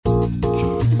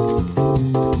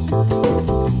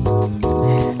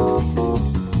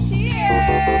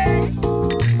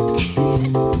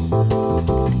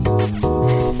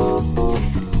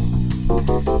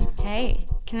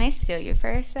steal you for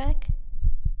a sec?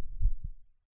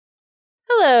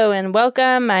 Hello and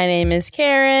welcome. My name is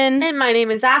Karen. And my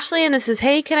name is Ashley, and this is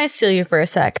Hey, Can I Steal You for a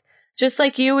Sec? Just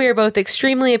like you, we are both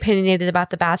extremely opinionated about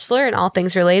The Bachelor and all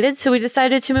things related, so we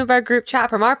decided to move our group chat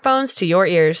from our phones to your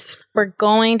ears. We're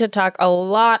going to talk a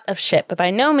lot of shit, but by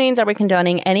no means are we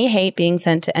condoning any hate being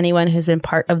sent to anyone who's been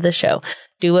part of the show.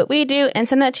 Do what we do and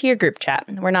send that to your group chat.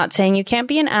 We're not saying you can't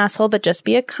be an asshole, but just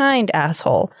be a kind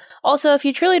asshole. Also, if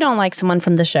you truly don't like someone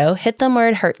from the show, hit them where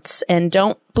it hurts, and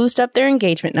don't boost up their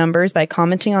engagement numbers by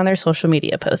commenting on their social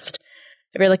media post.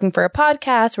 If you're looking for a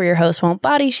podcast where your host won't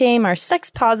body shame, are sex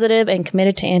positive, and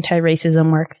committed to anti-racism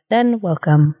work, then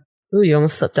welcome. Ooh, you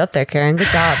almost slipped up there, Karen. Good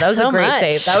job. That was So a great much.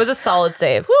 save. That was a solid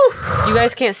save. Whew. You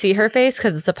guys can't see her face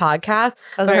because it's a podcast,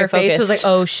 I was but very her face was like, focused.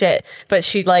 oh shit. But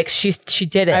she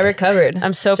did it. I recovered.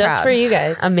 I'm so proud. Just for you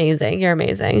guys. Amazing. You're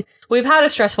amazing. We've had a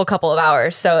stressful couple of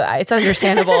hours, so it's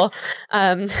understandable.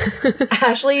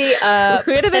 Ashley We had a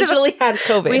bit of a- potentially had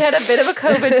COVID. We had a bit of a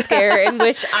COVID scare in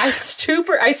which I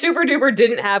super duper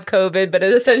didn't have COVID, but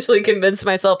it essentially convinced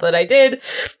myself that I did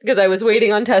because I was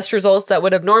waiting on test results that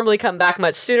would have normally come back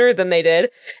much sooner than they did.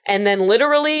 And then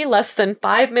literally less than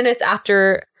 5 minutes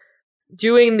after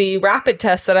doing the rapid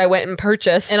test that I went and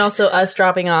purchased. And also us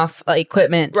dropping off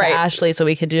equipment to Right. Ashley so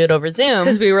we could do it over Zoom.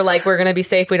 because we were like, we're going to be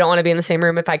safe. We don't want to be in the same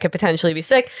room if I could potentially be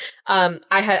sick. I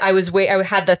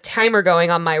had the timer going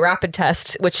on my rapid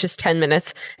test, which is 10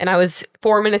 minutes. And I was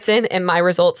 4 minutes in and my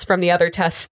results from the other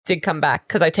tests did come back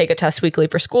because I take a test weekly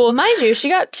for school. Mind you, she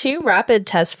got 2 rapid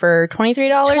tests for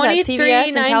 $23 at CVS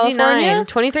in California.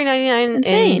 $23.99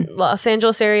 Insane. in Los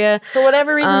Angeles area. For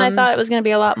whatever reason, I thought it was going to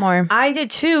be a lot more. I did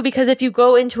too, because if you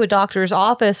go into a doctor's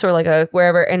office or like a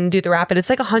wherever and do the rapid, it's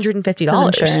like $150.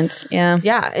 Insurance, yeah.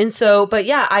 Yeah. And so, but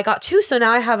yeah, I got 2. So now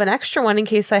I have an extra one in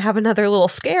case I have another little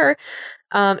scare.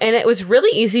 And it was really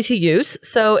easy to use.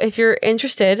 So if you're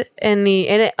interested in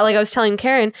like I was telling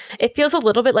Karen, it feels a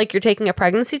little bit like you're taking a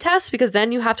pregnancy test because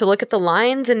then you have to look at the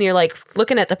lines and you're like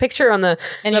looking at the picture on the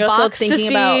And the you're also box to thinking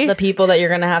see. about the people that you're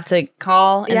going to have to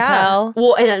call and tell.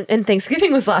 Well, and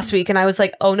Thanksgiving was last week, and I was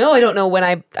like, oh no, I don't know when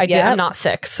I did. Yep. I'm not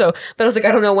sick. So, but I was like,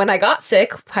 I don't know when I got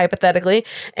sick, hypothetically.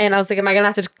 And I was like, am I going to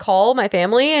have to call my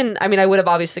family? And I mean, I would have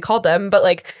obviously called them, but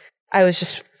like, I was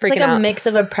just freaking It's like out. a mix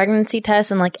of a pregnancy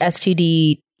test and like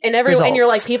STD. And and you're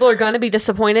like, results. people are going to be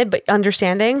disappointed, but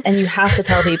understanding. And you have to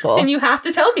tell people. And you have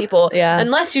to tell people. Yeah.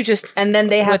 Unless you just, And then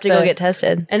they have With to go the- get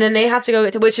tested. and then they have to go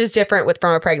get to, which is different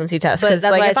from a pregnancy test. But 'Cause,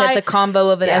 that's like, why I if said it's a combo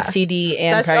of an Yeah. STD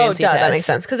and pregnancy test. that makes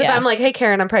sense. Because if Yeah. I'm like, hey,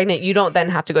 Karen, I'm pregnant, you don't then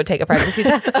have to go take a pregnancy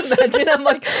test. Imagine I'm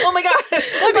like, oh my god,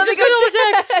 let me just go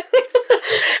go check.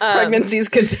 Pregnancy is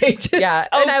contagious. Yeah.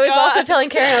 Oh, And I was also God. telling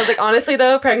Karen, I was like, honestly,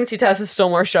 though, pregnancy test is still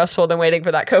more stressful than waiting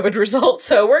for that COVID result.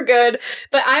 So we're good.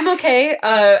 But I'm okay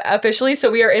officially. So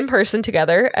we are in person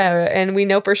together and we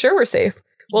know for sure we're safe.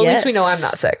 Well, at least we know I'm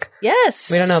not sick. Yes.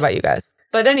 We don't know about you guys.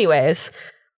 But anyways,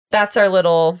 that's our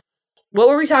little... What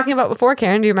were we talking about before,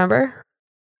 Karen? Do you remember?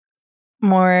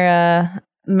 More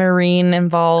marine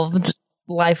involved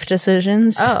life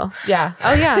decisions. Oh, yeah.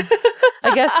 Oh, yeah.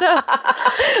 I guess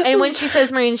so. And when she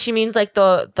says marine, she means like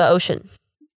the ocean.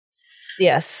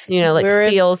 Yes. You know, like We're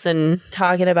seals and...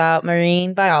 talking about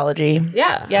marine biology.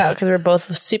 Yeah. Yeah, because we're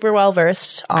both super well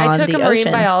versed on I took the a marine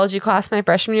ocean. biology class my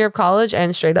freshman year of college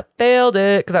and straight up failed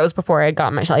it because that was before I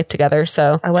got my life together.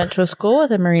 So, I went to a school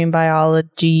with a marine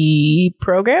biology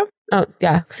program. oh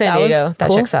yeah, San That was Diego, that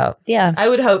cool. checks out. Yeah. I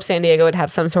would hope San Diego would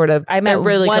have some sort of. I met they're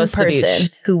really one close to the person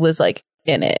beach. who was like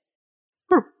in it.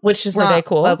 Which is Were not they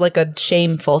cool? like a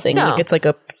shameful thing. No. Like it's like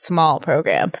a small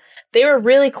program. They were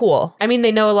really cool. I mean,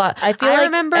 they know a lot. I feel like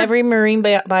remember. every marine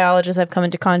biologist I've come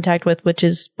into contact with, which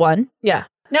is one. Yeah.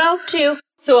 No, two.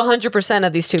 So 100%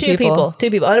 of these two people. 2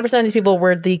 people. 100% of these people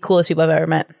were the coolest people I've ever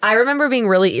met. I remember being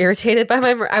really irritated by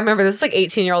I remember this was like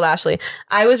 18-year-old Ashley.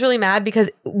 I was really mad because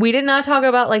we did not talk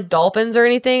about like dolphins or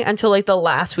anything until like the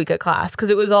last week of class because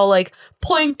it was all like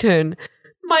plankton,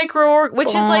 micro, which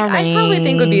is like I probably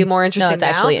think would be more interesting No, it's now.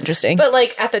 actually interesting. But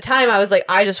like at the time, I was like,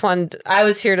 I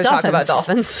was here to talk about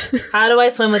dolphins. How do I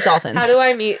swim with dolphins? How do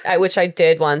I meet? Which I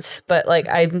did once, but like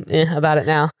I'm about it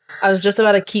now. I was just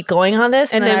about to keep going on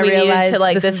this, and then I we needed realized to,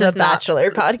 like, this is a not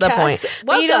Bachelor podcast. The point.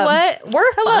 But you know what? We're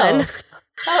Hello. fun.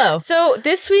 Hello. So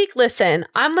this week, listen,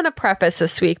 I'm going to preface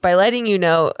this week by letting you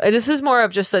know, this is more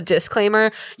of just a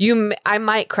disclaimer. I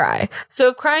might cry. So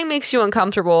if crying makes you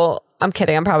uncomfortable, I'm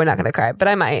kidding. I'm probably not going to cry, but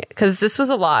I might because this was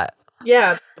a lot.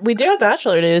 Yeah, we do have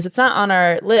Bachelor news. It's not on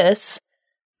our list,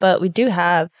 but we do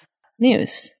have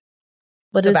news.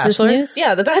 What The is Bachelor? this news?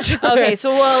 Yeah, The Bachelor. Okay, so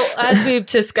well, as we've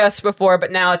discussed before,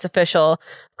 but now it's official.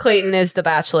 Clayton is the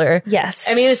Bachelor. Yes.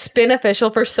 I mean, it's been official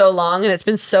for so long, and it's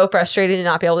been so frustrating to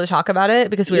not be able to talk about it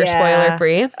because we were spoiler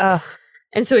free,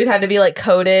 and so we've had to be like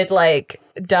coded like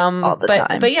dumb all the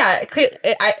time. But yeah,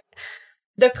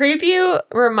 the preview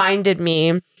reminded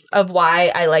me of why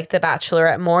I like The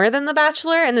Bachelorette more than The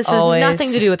Bachelor, and this has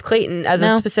nothing to do with Clayton as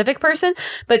a specific person,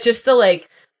 but just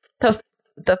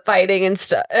the fighting and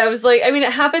stuff. I was like, I mean,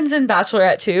 it happens in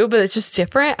Bachelorette too, but it's just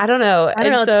different. I don't know. I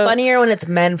don't know. It's funnier when it's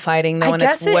men fighting than when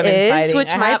it's women fighting.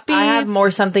 Which might be. I have more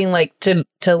something like to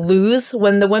lose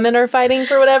when the women are fighting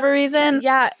for whatever reason.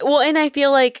 Yeah. Well, and I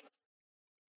feel like.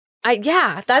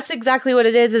 That's exactly what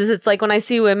it is it's like when I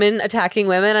see women attacking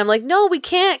women, I'm like, no, we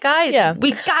can't, guys. Yeah.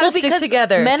 We gotta stick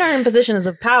together. Men are in positions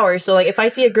of power. So like if I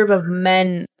see a group of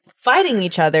men fighting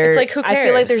each other, it's like, who cares? I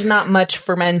feel like there's not much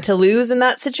for men to lose in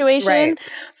that situation. Right.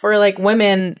 For like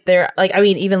women, they're like, I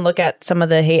mean, even look at some of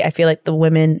the hate. I feel like the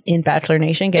women in Bachelor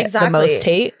Nation get the most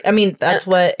hate. I mean, that's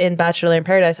what in Bachelor in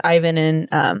Paradise, Ivan and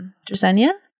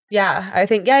Jasenia. Yeah, I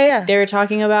think, yeah. They were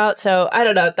talking about, so I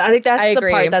don't know. I think that's the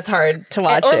part that's hard to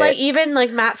watch. Or like even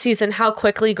like Matt's season, how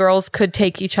quickly girls could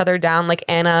take each other down, like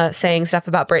Anna saying stuff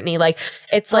about Brittany. Like,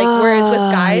 it's like, whereas with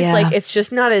guys, like, it's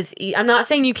just not as, I'm not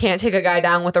saying you can't take a guy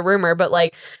down with a rumor, but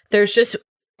like, there's just,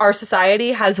 our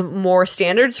society has more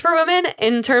standards for women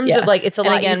in terms of like, it's a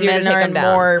lot easier to take them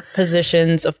down. More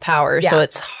positions of power, so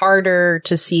it's harder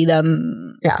to see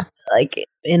them. Yeah. Like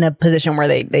in a position where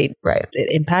they it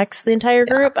impacts the entire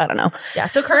group. I don't know. Yeah.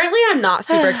 So currently I'm not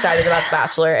super excited about The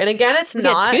Bachelor. And again, it's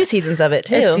not 2 seasons of it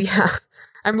too.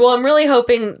 I'm really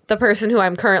hoping the person who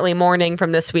I'm currently mourning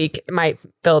from this week might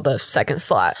fill the second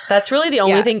slot. That's really the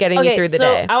only thing getting me through the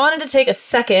day. I wanted to take a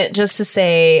second just to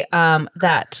say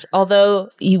that although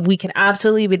we can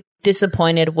absolutely be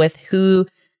disappointed with who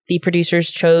the producers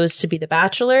chose to be the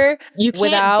Bachelor, you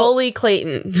can't bully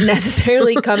Clayton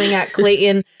necessarily coming at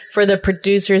Clayton for the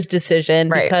producer's decision,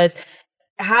 because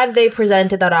had they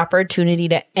presented that opportunity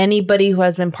to anybody who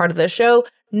has been part of the show,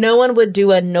 no one would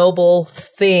do a noble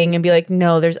thing and be like,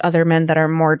 no, there's other men that are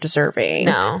more deserving.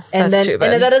 No, and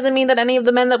that doesn't mean that any of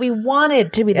the men that we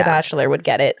wanted to be the Bachelor would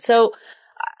get it. So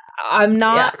I'm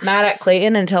not mad at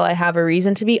Clayton until I have a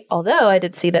reason to be. Although I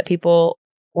did see that people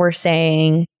were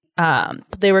saying,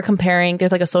 they were comparing,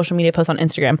 there's like a social media post on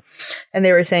Instagram, and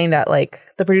they were saying that like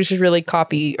the producers really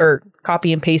copy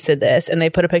and pasted this, and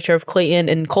they put a picture of Clayton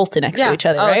and Colton next to each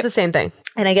other. Right? It's the same thing.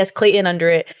 And I guess Clayton under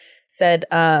it said,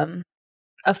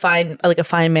 a fine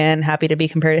man, happy to be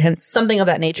compared to him, something of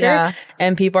that nature. Yeah.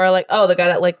 And people are like, oh, the guy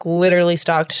that like literally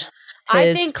stalked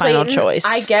his final choice.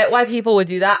 I get why people would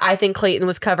do that. I think Clayton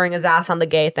was covering his ass on the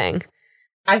gay thing.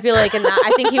 I feel like in that,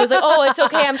 I think he was like, oh, it's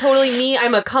okay. I'm totally me.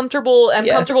 I'm comfortable in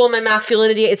my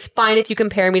masculinity. It's fine if you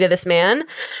compare me to this man.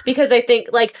 Because I think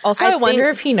like, also, I wonder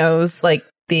if he knows like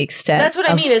the extent. That's what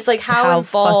I mean. It's like how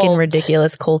fucking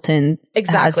ridiculous Colton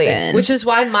has been. Which is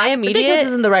why my immediate, ridiculous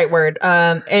isn't the right word.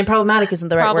 And problematic isn't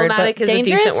the right word. Problematic is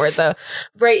dangerous? A decent word though.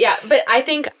 Right. Yeah. But I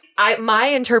think my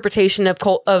interpretation of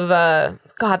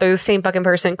God, they're the same fucking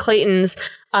person. Clayton's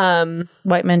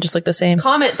white men just look the same.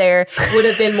 Comment there would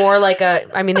have been more like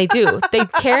they do.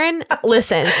 Karen,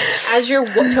 listen, as your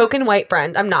token white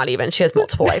friend, I'm not even. She has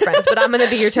multiple white friends, but I'm going to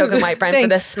be your token white friend for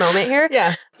this moment here.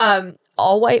 Yeah.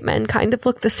 All white men kind of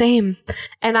look the same,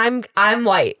 and I'm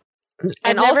white.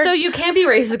 And also, you can't be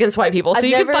racist against white people, so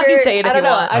you can fucking say it if you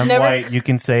want. I'm white. You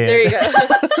can say it. There you go.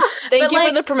 Thank you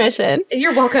for the permission.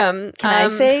 You're welcome. Can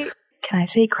I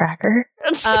say cracker?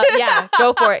 Yeah,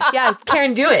 go for it. Yeah,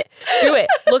 Karen, do it. Do it.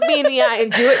 Look me in the eye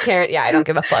and do it, Karen. Yeah, I don't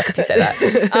give a fuck if you say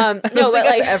that. No, but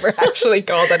like, I've ever actually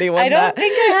called anyone I don't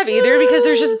think I have either, because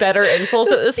there's just better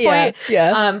insults at this point.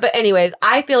 Yeah. But anyways,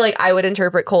 I feel like I would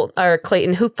interpret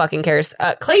Clayton, who fucking cares?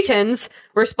 Clayton's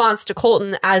response to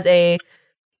Colton as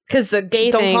because the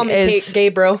gay don't thing call me is Kate, gay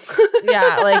bro.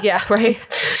 Right.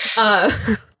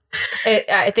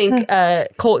 I think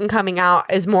Colton coming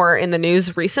out is more in the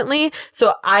news recently,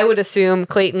 so I would assume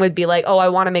Clayton would be like, "Oh, I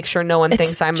want to make sure no one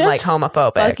thinks I'm like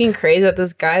homophobic." Fucking crazy that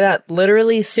this guy that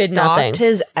literally stalked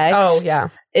his ex. Oh yeah.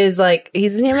 Is like, he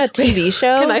doesn't have a TV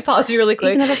show. Can I pause you really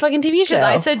quick? He doesn't have a fucking TV show.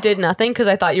 I said did nothing because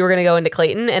I thought you were going to go into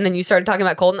Clayton, and then you started talking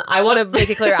about Colton. I want to make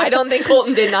it clear, I don't think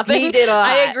Colton did nothing. He did a lot.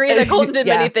 I agree that Colton did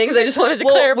many things. I just wanted to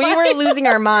clarify. We were losing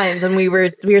our minds when we were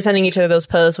sending each other those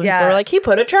posts when people were like, he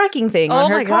put a tracking thing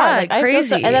on her car. Like,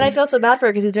 crazy. And then I feel so bad for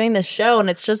her because he's doing this show, and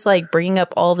it's just like bringing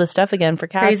up all this stuff again for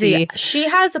Cassie. Crazy. She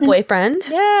has a boyfriend.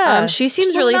 Yeah. She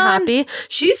seems really happy.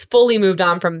 She's fully moved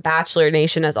on from Bachelor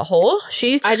Nation as a whole.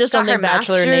 I just don't think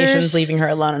Bachelor Nation's leaving her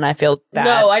alone, and I feel bad.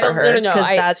 No, I don't. For her, no. Because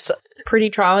that's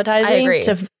pretty traumatizing. I agree.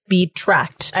 To be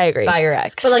tracked I agree. by your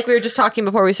ex. But like we were just talking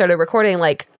before we started recording,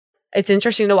 like it's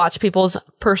interesting to watch people's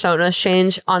personas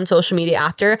change on social media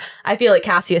after. I feel like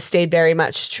Cassie has stayed very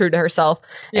much true to herself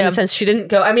in the sense she didn't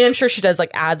go. I mean, I'm sure she does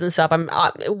like ads and stuff.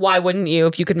 Why wouldn't you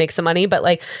if you could make some money? But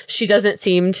like she doesn't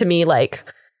seem to me like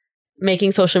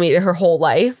making social media her whole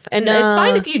life. And it's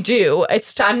fine if you do.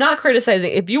 I'm not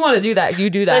criticizing. If you want to do that, you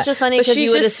do that. But it's just funny because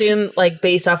you would assume, like,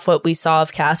 based off what we saw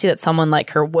of Cassie, that someone like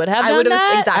her would have done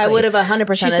that. Exactly. I would have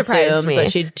 100% She surprised assumed, me.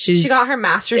 but she got her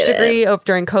master's degree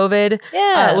during COVID.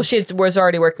 Yeah. Well, she was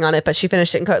already working on it, but she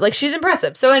finished it in COVID. Like, she's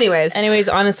impressive. So anyways,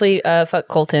 honestly, fuck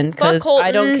Colton. Because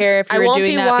I don't care if you were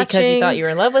doing that because you thought you were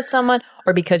in love with someone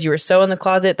or because you were so in the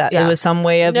closet that it was some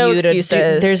way of you to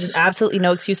do. There's absolutely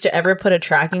no excuse to ever put a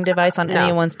tracking device on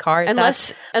anyone's car.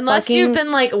 Unless you've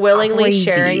been like willingly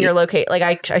sharing your location. Like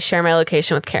I share my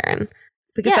location with Karen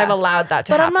because I've allowed that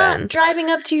to happen. But I'm not driving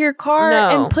up to your car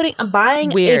and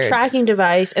buying a tracking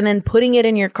device and then putting it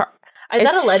in your car. Is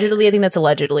that allegedly? I think that's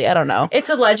allegedly. I don't know.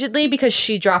 It's allegedly because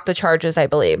she dropped the charges, I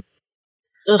believe.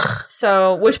 Ugh.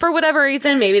 So, which for whatever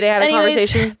reason, maybe they had a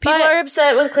conversation. People are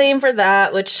upset with Clayton for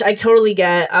that, which I totally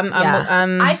get.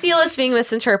 I feel it's being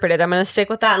misinterpreted. I'm going to stick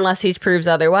with that unless he proves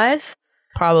otherwise.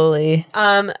 Probably.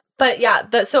 But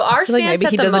yeah, so our stance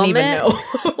at the moment. Even know.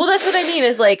 Well, that's what I mean.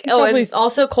 Is like, and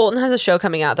also Colton has a show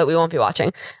coming out that we won't be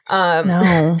watching. No,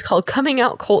 it's called Coming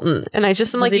Out Colton, and I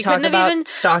just am like, you couldn't have even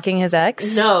stalking his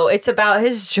ex. No, it's about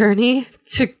his journey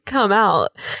to come out,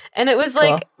 and it was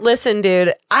like, listen,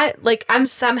 dude,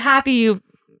 I'm happy you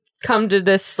come to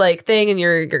this like thing, and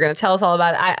you're gonna tell us all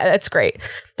about it. That's great.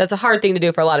 That's a hard thing to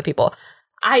do for a lot of people.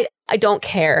 I don't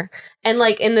care. And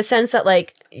like in the sense that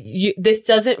like this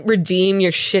doesn't redeem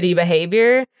your shitty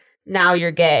behavior. Now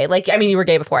you're gay. Like, I mean, you were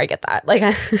gay before, I get that. Like,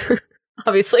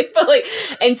 obviously, but like,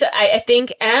 and so I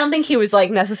don't think he was like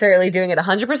necessarily doing it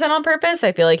 100% on purpose.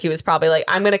 I feel like he was probably like,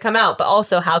 I'm going to come out, but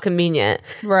also how convenient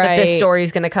that this story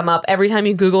is going to come up. Every time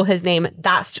you Google his name,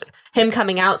 that's him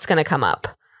coming out's going to come up.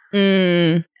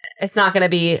 It's not going to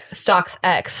be Stalks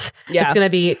X. Yeah. It's going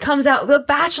to be comes out. The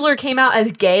Bachelor came out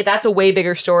as gay. That's a way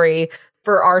bigger story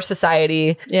for our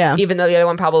society. Yeah. Even though the other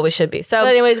one probably should be. So, but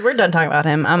anyways, we're done talking about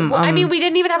him. I mean, we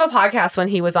didn't even have a podcast when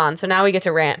he was on. So now we get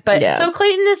to rant. But so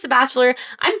Clayton is the Bachelor.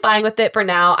 I'm fine with it for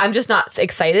now. I'm just not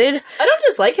excited. I don't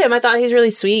dislike him. I thought he's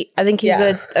really sweet. I think he's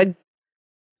a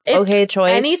okay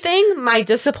choice. Anything, my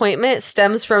disappointment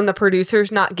stems from the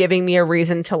producers not giving me a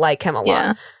reason to like him a lot.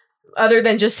 Yeah. Other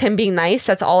than just him being nice,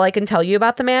 that's all I can tell you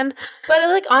about the man. But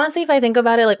like honestly, if I think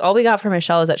about it, like all we got from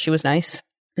Michelle is that she was nice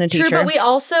and a teacher. True, but we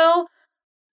also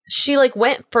she like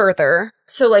went further,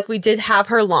 so like we did have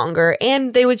her longer,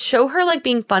 and they would show her like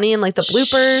being funny in like the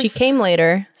bloopers. She came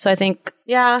later, so I think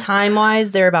time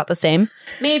wise they're about the same.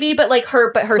 Maybe, but like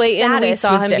her Clayton, status we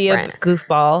saw was him different. Be a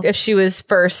goofball. If she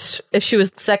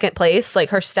was second place, like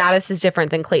her status is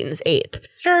different than Clayton's 8th.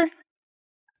 Sure.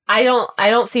 I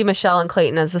don't see Michelle and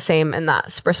Clayton as the same in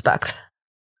that respect.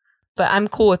 But I'm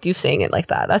cool with you saying it like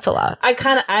that. That's allowed. I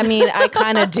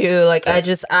kind of do. Like,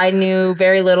 I knew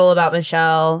very little about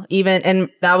Michelle, and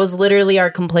that was literally our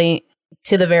complaint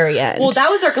to the very end. Well, that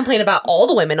was our complaint about all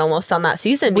the women almost on that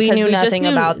season. We knew nothing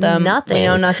about them. Nothing. We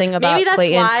know nothing about Maybe that's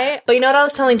Clayton. Why. But you know what I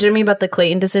was telling Jimmy about the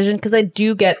Clayton decision? Because I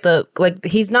do get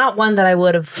he's not one that I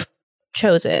would have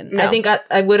chosen. No. I think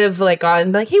I would have like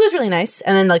gone like he was really nice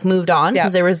and then like moved on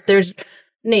because there's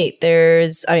Nate,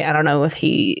 I don't know if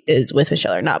he is with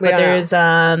Michelle or not, but there's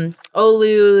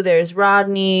Olu, there's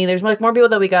Rodney, there's like more people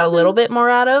that we got a little bit more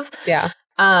out of. Yeah.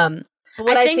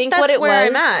 But I think that's where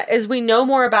I'm at is we know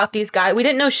more about these guys. We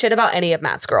didn't know shit about any of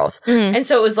Matt's girls. Mm-hmm. And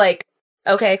so it was like,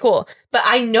 okay, cool. But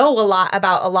I know a lot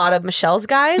about a lot of Michelle's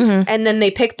guys, and then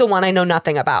they picked the one I know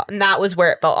nothing about. And that was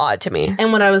where it felt odd to me.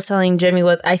 And what I was telling Jimmy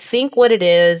was, I think what it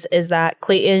is that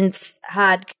Clayton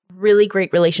had really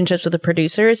great relationships with the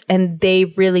producers, and they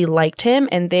really liked him,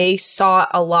 and they saw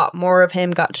a lot more of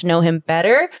him, got to know him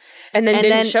better. And then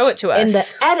didn't show it to us. In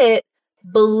the edit,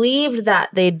 believed that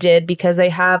they did because they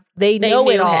know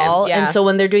it all, and so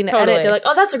when they're doing the edit, they're like,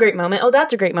 "Oh, that's a great moment. Oh,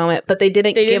 that's a great moment." But they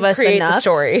didn't give us enough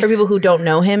story for people who don't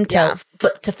know him to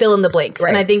fill in the blanks. Right.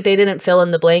 And I think they didn't fill in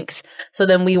the like, so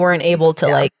then we weren't able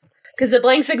to because the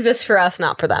blanks exist for us,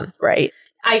 not for them. Right.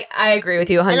 I agree with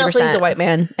you 100%. And also he's a white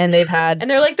man, and they've had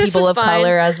they're like, people of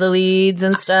color as the leads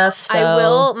and stuff.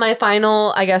 So. My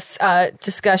final, I guess,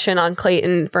 discussion on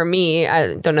Clayton for me.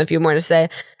 I don't know if you have more to say.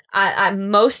 I'm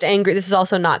most angry. This is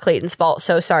also not Clayton's fault,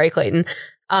 so sorry, Clayton.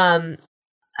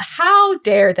 How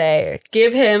dare they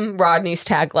give him Rodney's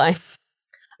tagline?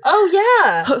 Oh,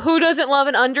 yeah. Who doesn't love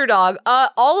an underdog?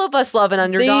 All of us love an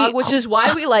underdog, which is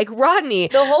why we like Rodney.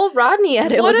 The whole Rodney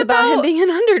edit was about him being an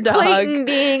underdog. Clayton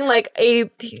being like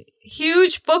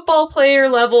huge football player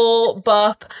level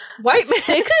buff, White man.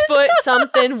 6 foot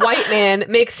something white man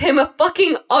makes him a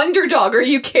fucking underdog. Are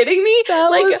you kidding me? That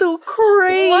was so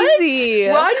crazy.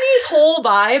 What? Rodney's whole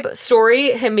vibe,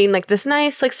 story, him being like this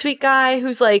nice, like sweet guy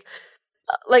who's like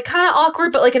kind of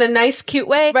awkward, but like in a nice, cute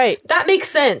way. Right. That makes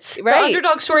sense. Right. The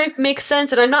underdog story makes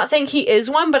sense. And I'm not saying he is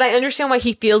one, but I understand why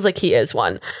he feels like he is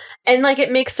one. And like,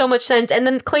 it makes so much sense. And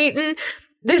then Clayton,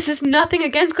 this is nothing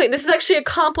against Clayton. This is actually a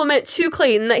compliment to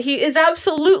Clayton that he is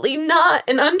absolutely not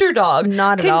an underdog.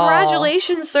 Not at all.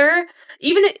 Congratulations, sir.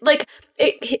 Even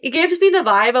it gives me the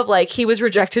vibe of like he was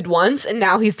rejected once and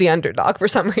now he's the underdog for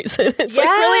some reason. It's like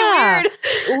really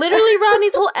weird. Literally,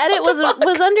 Rodney's whole edit was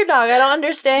underdog. I don't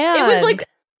understand. It was like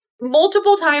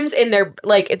multiple times in their,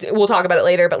 like, we'll talk about it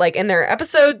later, but like in their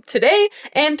episode today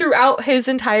and throughout his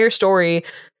entire story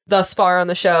thus far on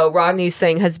the show, Rodney's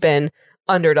thing has been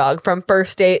underdog from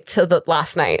first date to the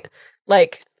last night.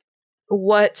 Like,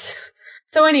 what?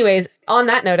 So anyways, on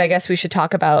that note, I guess we should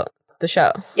talk about the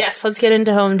show. Yes, let's get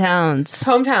into hometowns.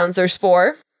 Hometowns, there's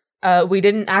 4. We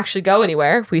didn't actually go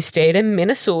anywhere. We stayed in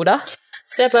Minnesota.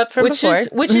 Step up from before.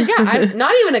 Which is I'm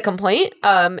not even a complaint.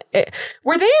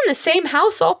 Were they in the same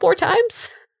house all 4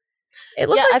 times? It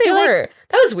looked like they were.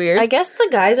 That was weird. I guess the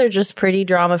guys are just pretty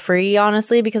drama free,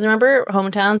 honestly, because remember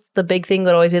hometowns, the big thing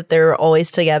would always be that they're always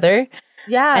together.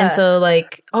 Yeah. And so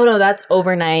like, oh no, that's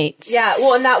overnight. Yeah,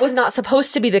 well, and that was not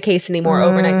supposed to be the case anymore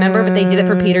overnight, remember? But they did it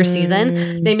for Peter's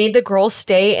season. They made the girls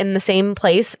stay in the same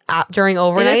place during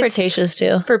overnight. They did for Tayshia's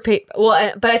too.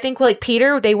 But I think like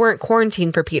Peter, they weren't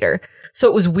quarantined for Peter. So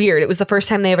it was weird. It was the first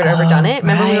time they ever done it.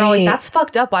 Remember, we were all like, that's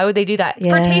fucked up. Why would they do that? Yeah.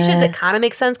 For Tayshia's, it kind of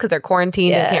makes sense because they're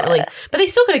quarantined. Yeah. They can't really, but they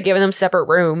still could have given them separate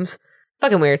rooms.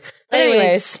 Fucking weird.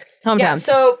 Anyways. Hometowns. Yeah,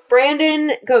 so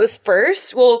Brandon goes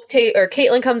first. Well,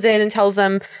 Caitlin comes in and tells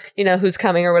them, you know, who's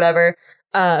coming or whatever.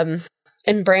 And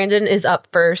Brandon is up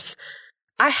first.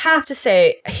 I have to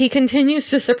say, he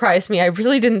continues to surprise me. I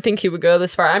really didn't think he would go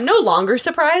this far. I'm no longer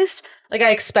surprised. Like,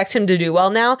 I expect him to do well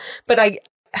now. But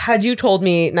had you told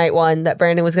me night 1 that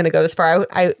Brandon was going to go this far,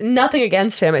 I nothing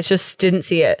against him. I just didnn't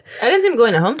see it. I didn't think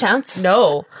going to hometowns.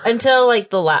 No. Until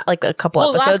like a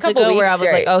couple episodes ago where I was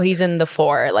like, oh, he's in the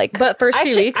 4. Like, but first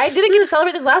few weeks. I didn't get to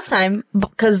celebrate this last time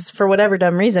because for whatever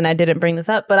dumb reason I didn't bring this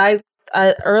up. But I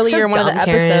earlier in one of the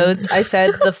episodes I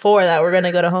said the 4 that we're going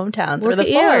to go to hometowns. Or the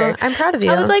 4. I'm proud of you.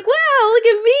 I was like, wow, look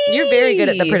at me. You're very good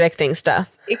at the predicting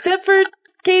stuff. Except for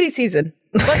Katie's season.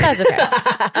 But that's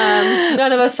okay.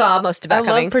 None of us saw most of that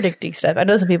coming. I love predicting stuff. I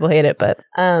know some people hate it, but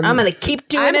I'm going to keep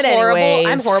doing it anyway.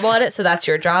 I'm horrible at it, so that's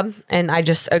your job. And I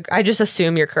just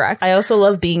assume you're correct. I also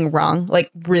love being wrong,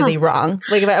 like really wrong.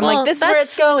 Like I'm like, this is where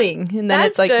it's going. And then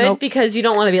that's it's like, good nope. Because you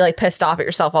don't want to be like pissed off at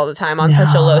yourself all the time on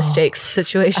such a low stakes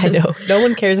situation. I know. No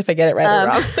one cares if I get it right or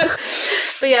wrong.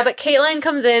 But Caitlin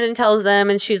comes in and tells them,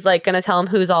 and she's like going to tell them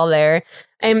who's all there.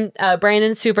 And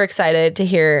Brandon's super excited to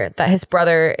hear that his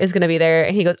brother is going to be there.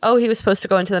 And he goes, oh, he was supposed to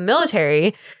go into the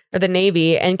military or the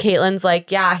Navy. And Caitlin's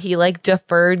like, yeah, he like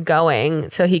deferred going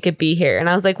so he could be here. And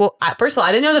I was like, well, first of all,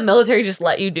 I didn't know the military just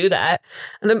let you do that.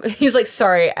 And then he's like,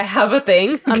 sorry, I have a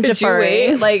thing. I'm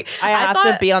deferring. Like, I have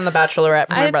to be on the Bachelorette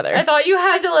for my brother. I thought you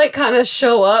had to like kind of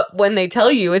show up when they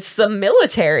tell you it's the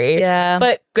military. Yeah.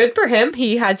 But good for him.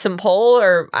 He had some pull,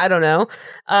 or I don't know.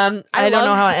 I don't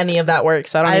know how any of that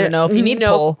works. So I don't even know if you need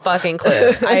no pull. Fucking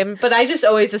clue. But I just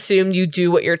always assumed you do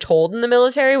what you're told in the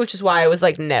military, which is why I was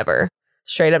like, never.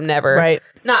 Straight up never. Right.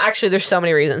 Not actually, there's so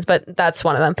many reasons, but that's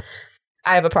one of them.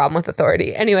 I have a problem with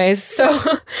authority. Anyways, so,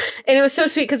 and it was so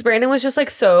sweet because Brandon was just like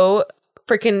so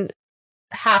freaking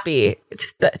happy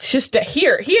just to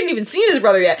hear. He hadn't even seen his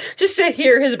brother yet. Just to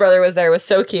hear his brother was there was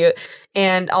so cute.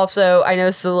 And also, I know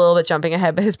this is a little bit jumping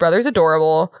ahead, but his brother's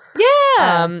adorable.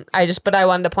 Yeah. But I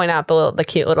wanted to point out the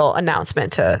cute little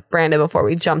announcement to Brandon before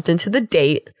we jumped into the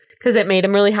date because it made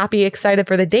him really happy, excited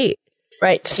for the date.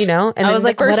 Right. You know? And I was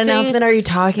like, what announcement are you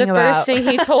talking about? The first thing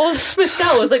he told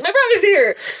Michelle was like, my brother's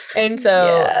here. And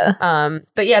so,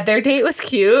 but yeah, their date was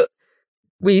cute.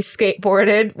 We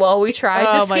skateboarded while we tried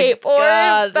to skateboard.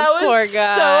 God, that was poor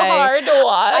guy. so hard to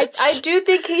watch. I do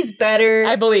think he's better.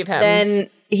 I believe him. Than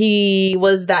he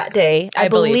was that day. I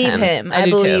believe him. I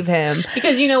believe him.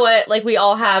 Because you know what? Like, we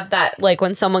all have that, like,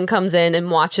 when someone comes in and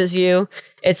watches you,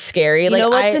 it's scary. You like, know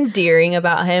what's endearing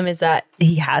about him is that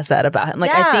he has that about him.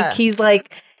 Like, I think he's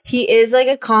like, he is like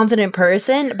a confident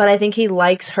person, but I think he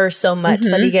likes her so much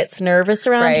that he gets nervous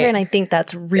around her. And I think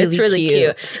that's really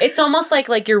cute. It's almost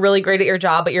like you're really great at your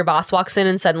job, but your boss walks in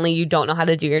and suddenly you don't know how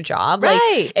to do your job.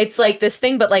 Right. Like, it's like this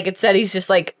thing, but like it said, he's just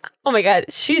like, oh my God,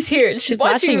 she's here and she's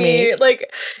watching me.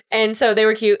 Like, and so they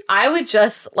were cute. I would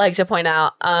just like to point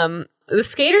out, the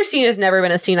skater scene has never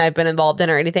been a scene I've been involved in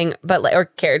or anything, but or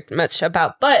cared much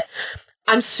about. But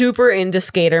I'm super into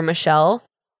skater Michelle.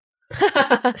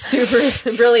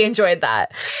 Super, really enjoyed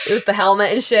that with the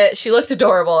helmet and shit. She looked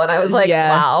adorable, and I was like,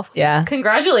 wow,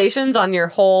 congratulations on your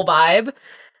whole vibe.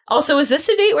 Also, was this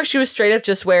a date where she was straight up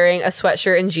just wearing a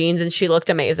sweatshirt and jeans and she looked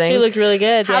amazing? She looked really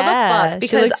good. How the fuck?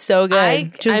 Because she looked so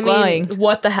good. She was glowing. Mean,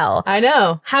 what the hell? I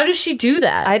know. How does she do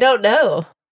that? I don't know.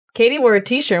 Katie wore a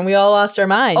t-shirt and we all lost our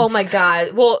minds. Oh my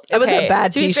God. Well, it was a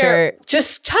bad t-shirt.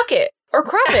 Just tuck it. Or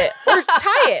crop it, or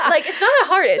tie it. Like, it's not that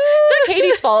hard. It's not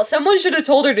Katie's fault. Someone should have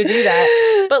told her to do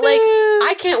that. But, like,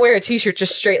 I can't wear a t-shirt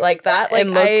just straight like that. Like,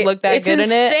 and look that good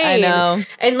insane. In it. I know.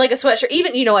 And, like, a sweatshirt.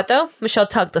 Even, you know what, though? Michelle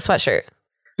tucked the sweatshirt.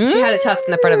 She had it tucked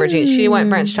in the front of her jeans. She went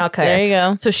French tuck hair. There you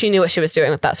go. So she knew what she was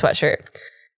doing with that sweatshirt.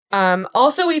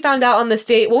 Also, we found out on this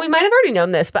date, well, we might have already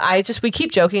known this, but we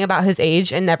keep joking about his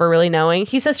age and never really knowing.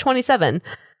 He says 27.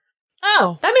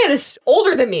 Oh. That man is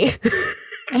older than me.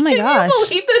 Oh my gosh. Can you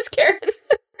believe this, Karen?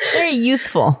 Very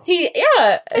youthful. He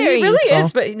Very really youthful.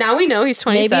 is. But now we know he's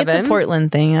 27. Maybe it's a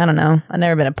Portland thing. I don't know. I've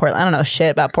never been to Portland. I don't know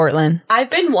shit about Portland. I've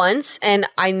been once, and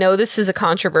I know this is a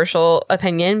controversial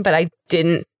opinion, but I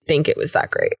didn't think it was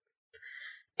that great.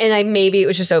 And maybe it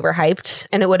was just overhyped,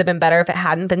 and it would have been better if it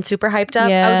hadn't been super hyped up.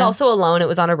 Yeah. I was also alone. It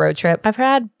was on a road trip. I've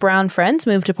had brown friends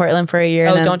move to Portland for a year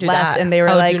and then don't do left, that. and they were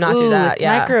Do like, not do ooh, that. it's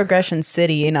Yeah. microaggression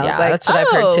city. And I was like, that's what I've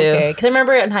heard too. Okay. Because I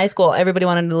remember in high school, everybody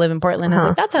wanted to live in Portland. I was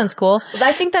like, that sounds cool.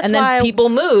 I think that's and why then people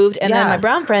moved, and then Yeah. my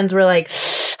brown friends were like,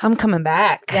 I'm coming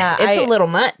back. Yeah, it's a little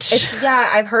much.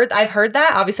 I've heard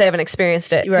that. Obviously, I haven't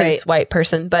experienced it because Right. white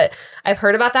person, but I've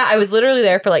heard about that. I was literally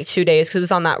there for like 2 days because it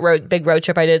was on that big road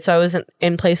trip I did, so I wasn't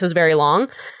in places very long.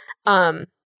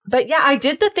 But yeah, I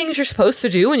did the things you're supposed to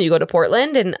do when you go to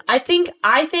Portland, and I think,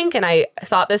 and I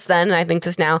thought this then, and I think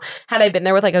this now, had I been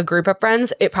there with like a group of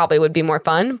friends, it probably would be more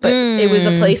fun, but it was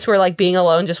a place where like being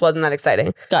alone just wasn't that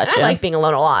exciting. Gotcha. And I like being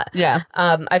alone a lot. Yeah.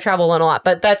 I travel alone a lot,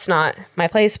 but that's not my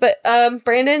place. But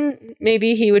Brandon,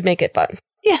 maybe he would make it fun.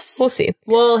 Yes. We'll see.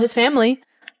 Well, his family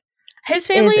His is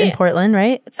family, in Portland,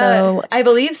 right? So I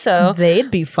believe so.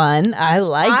 they'd be fun. I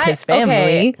liked his family.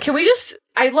 Okay, can we just?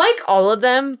 I like all of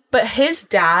them, but his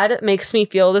dad makes me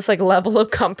feel this like level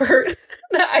of comfort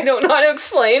that I don't know how to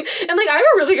explain. And like, I have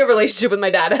a really good relationship with my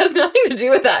dad. It has nothing to do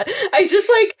with that. I just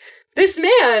like this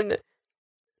man.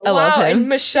 I love him. And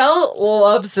Michelle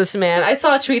loves this man. I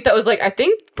saw a tweet that was like, I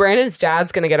think Brandon's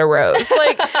dad's gonna get a rose.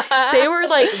 Like, they were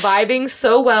like vibing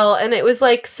so well, and it was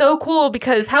like so cool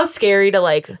because how scary to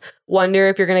like wonder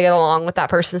if you're gonna get along with that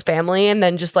person's family and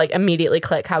then just like immediately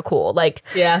click how cool. Like,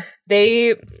 Yeah.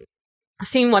 they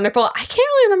seem wonderful. I can't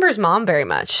really remember his mom very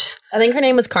much. I think her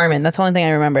name was Carmen. That's the only thing I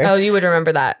remember. Oh, you would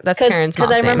remember that. That's Karen's mom's Because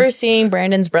I remember name. seeing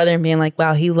Brandon's brother and being like,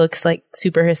 wow, he looks like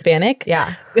super Hispanic.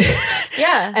 Yeah.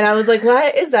 Yeah. And I was like,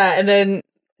 what is that? And then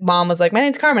mom was like, my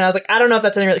name's Carmen. I was like, I don't know if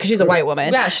that's anything because she's a white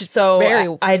woman. Yeah, she's so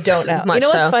very I don't know. much You know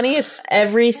what's so. funny? It's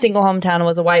every single hometown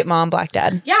was a white mom, black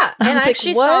dad. Yeah. I And was I like,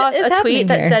 actually what saw is a tweet happening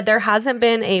that here? said there hasn't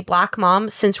been a black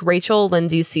mom since Rachel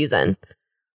Lindsay's season.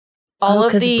 All of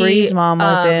because the Bree's mom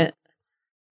was it.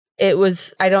 It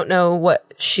was, I don't know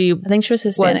what she I think she was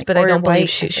Hispanic, was, but I or don't white, believe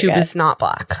she forget. was not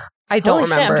black. I don't Holy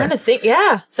shit, remember. I'm trying to think.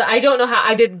 Yeah. So I don't know how,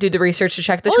 I didn't do the research to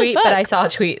check the Holy tweet, fuck. but I saw a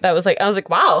tweet that was like, I was like,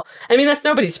 wow. I mean, that's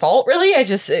nobody's fault, really.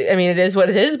 I mean, it is what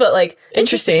it is, but like,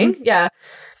 interesting. Yeah.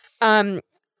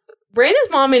 Brandon's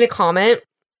mom made a comment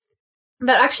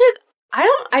that actually,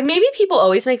 maybe people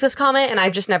always make this comment and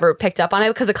I've just never picked up on it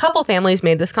because a couple families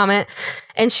made this comment,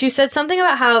 and she said something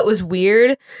about how it was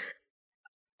weird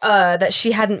that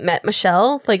she hadn't met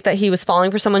Michelle, like that he was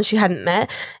falling for someone she hadn't met.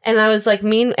 And I was like,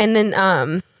 and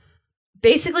then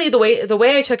basically the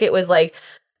way I took it was like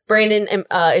Brandon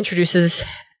introduces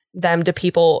them to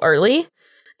people early.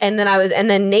 And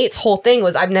then Nate's whole thing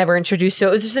was I've never introduced you.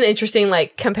 It was just an interesting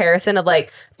like comparison of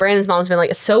like Brandon's mom's been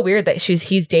like, it's so weird that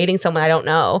he's dating someone I don't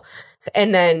know.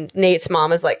 And then Nate's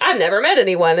mom is like, I've never met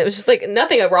anyone. It was just like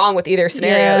nothing wrong with either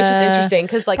scenario. It was just interesting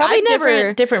because like Probably I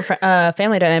never different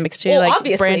family dynamics too. Well, like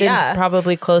obviously, Brandon's yeah.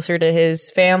 probably closer to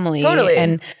his family. Totally.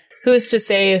 And who's to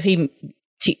say if he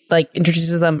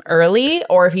introduces them early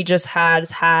or if he just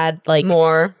has had like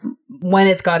more when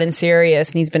it's gotten serious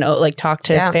and he's been like talked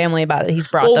to his family about it. He's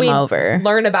brought them over.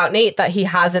 Learn about Nate that he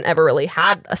hasn't ever really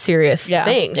had a serious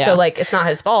thing. Yeah. So like it's not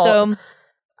his fault. So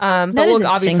but we'll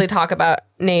obviously talk about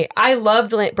Nate. I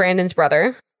loved Brandon's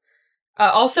brother.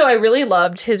 Also, I really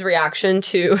loved his reaction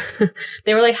to,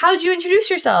 they were like, how'd you introduce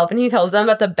yourself? And he tells them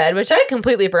about the bed, which I had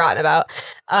completely forgotten about.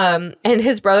 And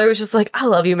his brother was just like, I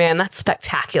love you, man. That's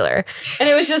spectacular. And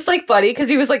it was just like funny because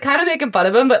he was like kind of making fun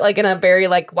of him, but like in a very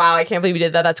like, wow, I can't believe you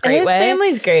did that. That's great his way.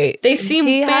 family's great. They seem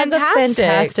he fantastic. has a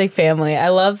fantastic family. I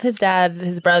love his dad,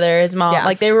 his brother, his mom. Yeah.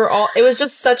 Like they were all, it was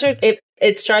just such a,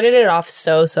 it started it off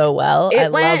so well. I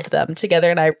love them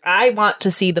together, and I want to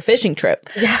see the fishing trip.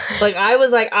 Yeah. Like I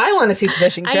was like, I want to see the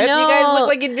fishing trip. You guys look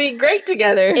like you'd be great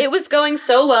together. It was going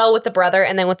so well with the brother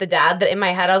and then with the dad that in my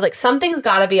head I was like, something's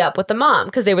got to be up with the mom,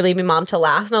 because they were leaving mom to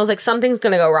last, and I was like, something's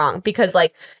gonna go wrong, because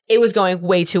like it was going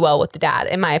way too well with the dad,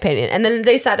 in my opinion. And then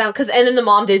they sat down and then the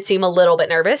mom did seem a little bit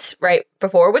nervous right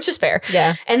before, which is fair.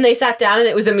 Yeah. And they sat down and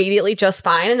it was immediately just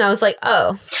fine, and I was like,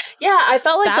 oh. Yeah, I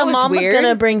felt like That the was mom was weird.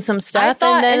 gonna bring some stuff,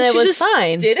 thought- and then it she was just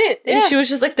fine. Didn't. And Yeah. she was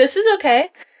just like, this is okay.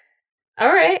 All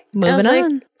right. And I Moving was like,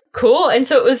 on. cool. And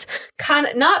so it was kind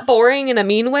of not boring in a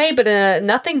mean way, but in a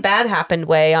nothing bad happened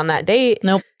way on that date.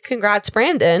 Nope. Congrats,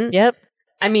 Brandon. Yep.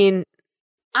 I mean,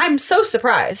 I'm so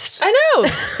surprised. I know.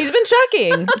 He's been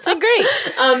shocking. It's been great.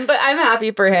 But I'm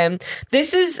happy for him.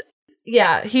 This is,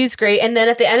 yeah, he's great. And then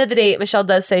at the end of the date, Michelle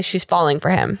does say she's falling for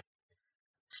him.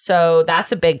 So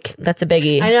that's a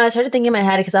biggie. I know. I started thinking in my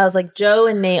head because I was like, Joe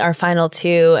and Nate are final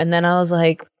two, and then I was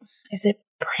like, is it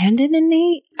Brandon and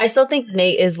Nate? I still think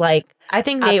Nate is like, I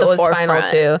think at Nate the was forefront.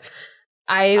 final too.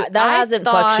 I hasn't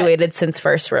thought- fluctuated since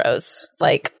First Rose.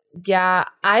 Like, Yeah,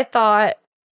 I thought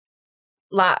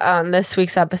on this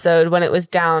week's episode, when it was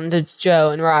down to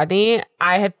Joe and Rodney,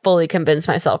 I had fully convinced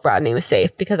myself Rodney was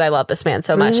safe because I love this man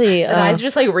so much. Really? And I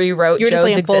just like rewrote you were Joe's just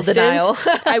like in full existence.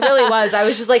 denial. I really was. I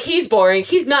was just like, he's boring.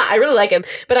 He's not. I really like him.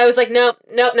 But I was like, nope.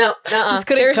 Just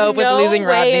couldn't There's cope with no losing way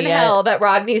Rodney in yet. hell that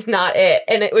Rodney's not it.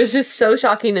 And it was just so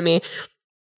shocking to me.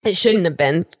 It shouldn't have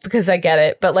been, because I get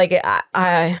it. But like,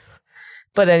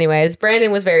 but anyways,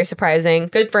 Brandon was very surprising.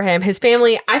 Good for him. His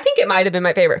family, I think it might have been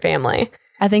my favorite family.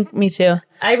 I think me too.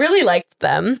 I really liked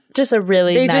them. Just a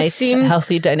really They just nice, seemed-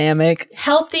 healthy dynamic.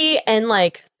 Healthy and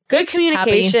like good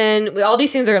communication. All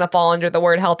these things are going to fall under the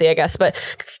word healthy, I guess, but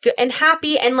and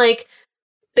happy, and like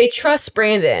they trust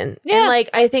Brandon. Yeah. And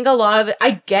like I think a lot of it,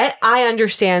 I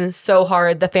understand so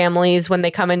hard the families when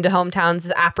they come into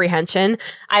hometowns' apprehension.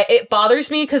 It bothers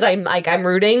me because I'm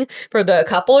rooting for the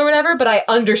couple or whatever, but I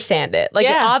understand it. Like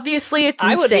Yeah. obviously it's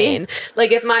I would be. insane. Like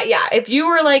if you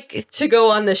were like to go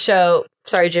on the show.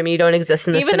 Sorry, Jimmy, you don't exist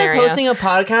in this Even scenario. as hosting a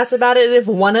podcast about it, if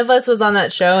one of us was on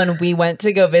that show and we went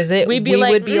to go visit, We'd be we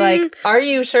like, would be like, are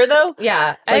you sure though?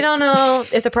 Yeah, I Like- don't know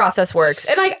if the process works.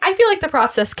 And I feel like the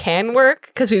process can work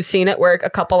because we've seen it work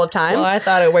a couple of times. Well, I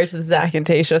thought it worked with Zach and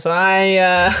Tasha, so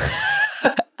I,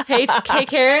 Hey,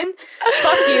 Karen,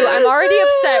 fuck you. I'm already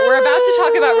upset. We're about to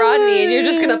talk about Rodney and you're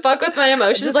just going to fuck with my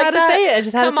emotions just like had that? to say it. I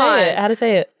just had Come to say on. it. I had to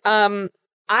say it.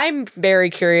 I'm very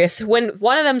curious when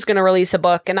one of them's going to release a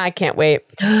book, and I can't wait.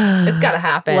 It's got to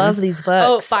happen. Love these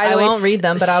books. Oh, by the I way, won't read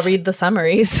them, but I'll read the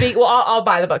summaries. Well, I'll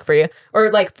buy the book for you, or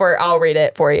I'll read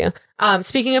it for you.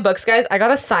 Speaking of books, guys, I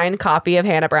got a signed copy of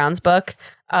Hannah Brown's book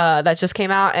that just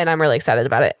came out, and I'm really excited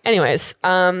about it. Anyways,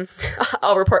 I'll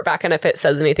report back on if it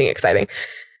says anything exciting.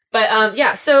 But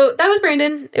yeah, so that was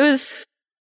Brandon. It was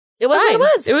It was fine.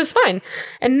 what it was. It was fine.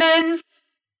 And then,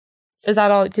 is that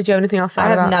all? Did you have anything else to I add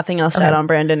have about? nothing else to add on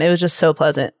Brandon. It was just so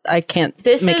pleasant. I can't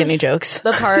This make is any jokes.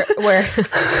 The part where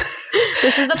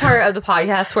this is the part of the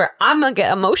podcast where I'm gonna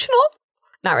get emotional.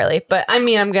 Not really, but I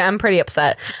mean, I'm pretty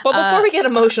upset. Well, before we get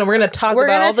emotional, we're going to talk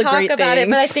about all the great about things. it,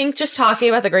 but I think just talking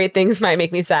about the great things might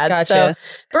make me sad. Gotcha. So,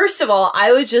 first of all,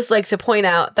 I would just like to point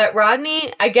out that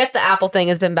Rodney, I get the Apple thing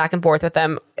has been back and forth with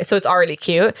them, so it's already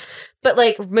cute. But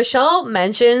like Michelle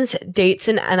mentions dates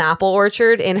in an apple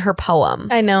orchard in her poem.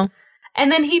 I know. And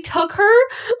then he took her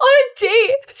on a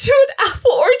date to an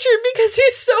apple orchard because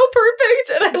he's so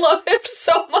perfect and I love him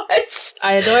so much.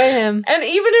 I adore him. And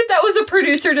even if that was a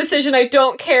producer decision, I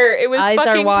don't care. It was Eyes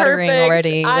fucking are watering perfect.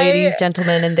 already. Ladies,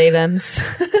 gentlemen, and they thems.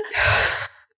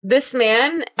 This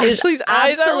man is Ashley's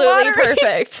eyes are absolutely watering.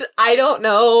 perfect. I don't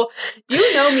know.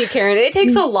 You know me, Karen. It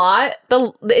takes a lot.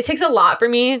 It takes a lot for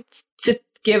me to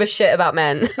give a shit about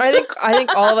men. I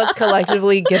think all of us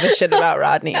collectively give a shit about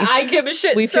Rodney. I give a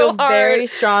shit We so feel hard. very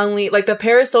strongly, like the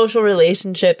parasocial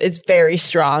relationship is very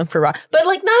strong for Rod, but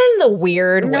like not in the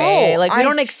weird No, way. Like we I-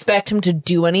 don't expect him to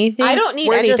do anything. I don't need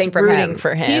We're anything just from rooting him.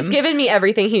 for him. He's given me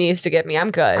everything he needs to give me. I'm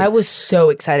good. I was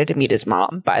so excited to meet his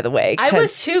mom. By the way, I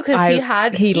was too because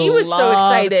he was so loves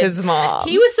excited. His mom.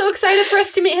 He was so excited for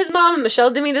us to meet his mom and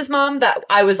Michelle to meet his mom that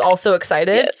I was also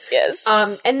excited. Yes.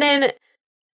 And then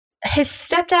his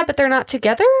stepdad, but they're not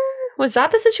together. Was that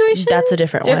the situation? That's a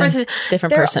different one. Different They're-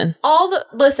 person. All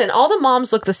the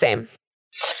moms look the same.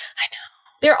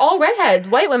 They're all redhead,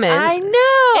 white women. I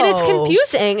know. And it's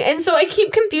confusing. And so I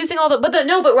keep confusing all but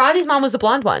Rodney's mom was the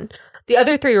blonde one. The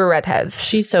other three were redheads.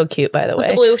 She's so cute, by the way. With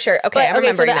the blue shirt. Okay, I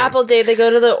remember. So the apple date, they go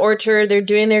to the orchard. They're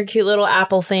doing their cute little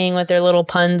apple thing with their little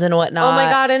puns and whatnot. Oh my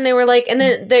God. And they were like, and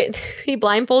then he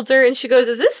blindfolds her and she goes,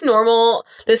 is this normal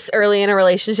this early in a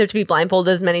relationship to be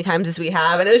blindfolded as many times as we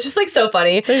have? And it was just like so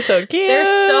funny. They're so cute. They're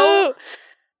so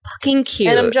fucking cute.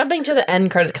 And I'm jumping to the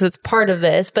end credits because it's part of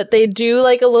this, but they do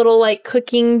like a little like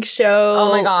cooking show. Oh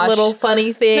my gosh. Little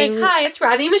funny thing. Like, hi, it's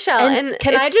Rodney and Michelle. And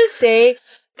can I just say,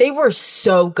 they were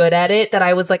so good at it that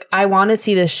I was like, I want to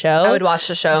see this show. I would watch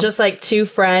the show. Just like two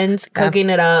friends cooking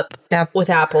it up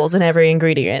with apples and every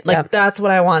ingredient. Like that's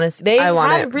what I want to see. They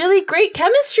had really great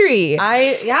chemistry.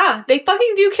 They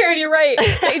fucking do, Karen. You're right.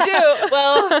 They do.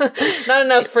 Well, not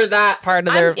enough for that part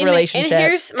of their relationship. And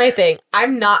here's my thing.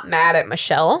 I'm not mad at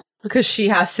Michelle because she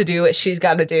has to do what she's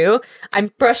got to do.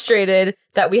 I'm frustrated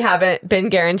that we haven't been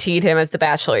guaranteed him as the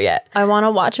Bachelor yet. I want to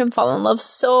watch him fall in love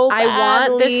so badly. I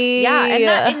want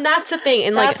this, and that's the thing.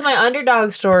 And that's my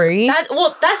underdog story.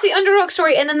 That's the underdog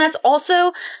story, and then that's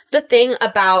also the thing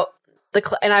about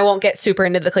and I won't get super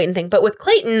into the Clayton thing, but with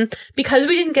Clayton, because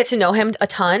we didn't get to know him a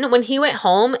ton, when he went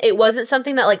home, it wasn't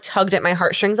something that like tugged at my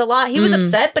heartstrings a lot. He was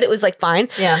upset, but it was like fine.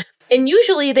 Yeah. And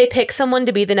usually they pick someone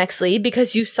to be the next lead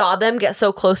because you saw them get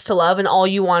so close to love and all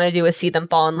you want to do is see them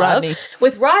fall in love.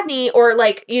 With Rodney or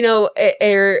like, you know,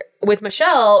 or with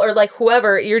Michelle or like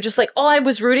whoever, you're just like, oh, I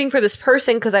was rooting for this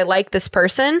person because I like this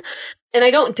person. And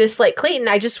I don't dislike Clayton.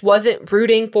 I just wasn't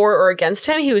rooting for or against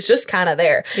him. He was just kind of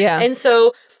there. Yeah. And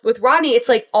so with Rodney, it's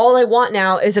like all I want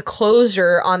now is a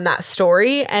closure on that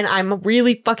story. And I'm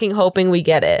really fucking hoping we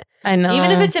get it. I know.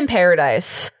 Even if it's in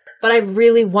paradise. But I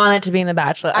really want it to be in The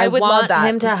Bachelor. I would want love that.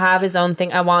 him to have his own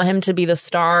thing. I want him to be the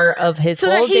star of his so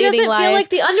whole that he dating doesn't life. feel like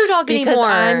the underdog because anymore.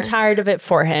 I'm tired of it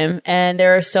for him. And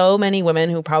there are so many women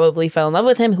who probably fell in love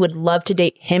with him who would love to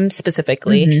date him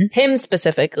specifically.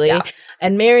 Yeah.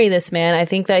 And marry this man. I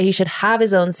think that he should have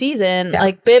his own season. Yeah.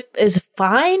 Like, Bip is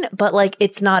fine, but like,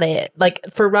 it's not it. Like,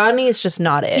 for Rodney, it's just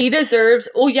not it. He deserves,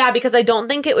 because I don't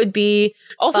think it would be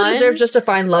also fun. Deserves just to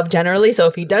find love generally. So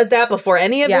if he does that before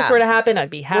any of this were to happen,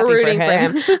 I'd be happy. We're rooting for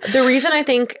him. The reason I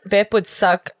think Bip would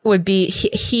suck would be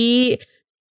he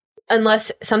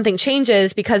unless something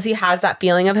changes, because he has that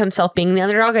feeling of himself being the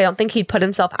underdog. I don't think he'd put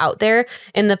himself out there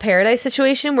in the paradise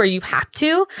situation where you have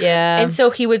to. Yeah. And so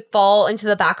he would fall into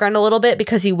the background a little bit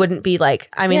because he wouldn't be like,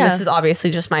 I mean, this is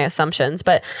obviously just my assumptions,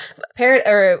 but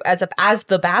as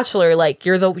the Bachelor, like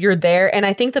you're there. And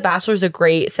I think the Bachelor is a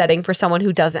great setting for someone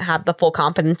who doesn't have the full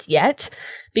confidence yet,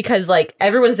 because like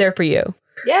everyone's there for you.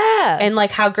 Yeah. And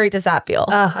like, how great does that feel?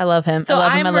 Oh, I love him. So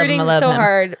I'm rooting so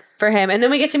hard for him. And then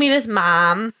we get to meet his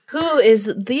mom, who is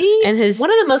one of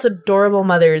the most adorable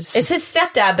mothers. It's his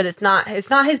stepdad, but it's not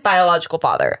his biological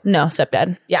father. No,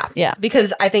 stepdad. Yeah. Yeah.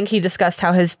 Because I think he discussed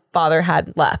how his father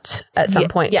had left at some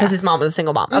point because his mom was a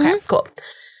single mom. Okay, cool.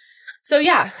 So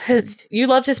yeah, you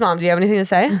loved his mom. Do you have anything to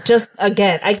say? Just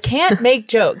again, I can't make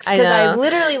jokes because I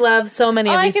literally love so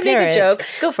many of these parents. I can make a joke.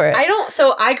 Go for it.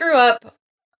 So I grew up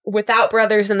without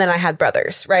brothers and then I had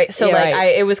brothers, right? So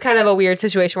it was kind of a weird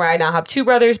situation where I now have two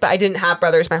brothers, but I didn't have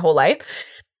brothers my whole life.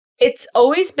 It's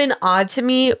always been odd to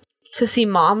me to see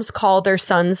moms call their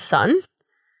son's son.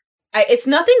 It's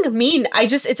nothing mean.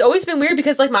 It's always been weird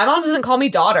because like my mom doesn't call me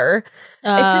daughter.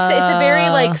 It's a very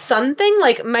like son thing.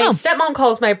 Like my stepmom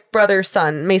calls my brother's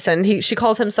son Mason. She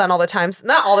calls him son all the time.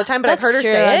 Not all the time, but I've heard her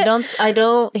say it. I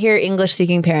don't hear English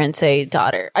speaking parents say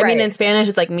daughter. I mean, in Spanish,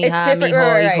 it's like mija,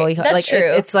 mijo, hijo. That's like, true.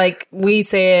 It's like we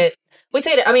say it.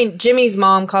 I mean, Jimmy's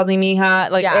mom called me mija.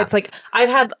 Like it's like I've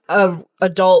had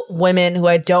adult women who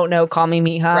I don't know call me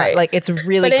mija. Right. Like it's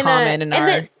really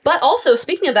common but also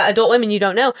speaking of that, adult women you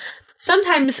don't know.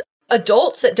 Sometimes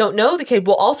adults that don't know the kid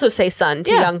will also say son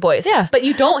to young boys. Yeah. But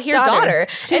you don't hear daughter.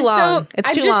 Too long.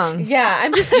 It's too long. Yeah.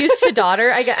 I'm just used to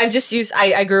daughter.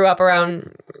 I grew up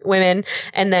around women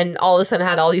and then all of a sudden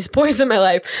had all these boys in my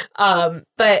life.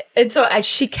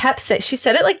 She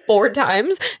said it like 4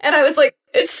 times and I was like,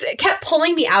 it kept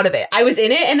pulling me out of it. I was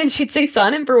in it and then she'd say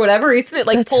son and for whatever reason it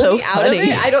like pulled me out of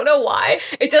it. I don't know why.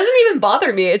 It doesn't even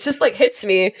bother me. It just like hits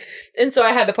me. And so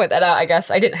I had to point that out, I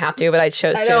guess. I didn't have to, but I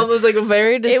chose to. I know, it was like a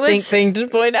very distinct thing to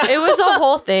point out. It was a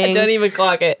whole thing. I don't even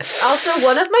clock it. Also,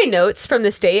 one of my notes from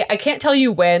this date, I can't tell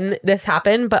you when this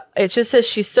happened, but it just says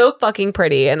she's so fucking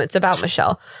pretty and it's about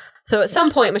Michelle. So at some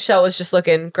point, Michelle was just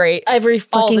looking great. Every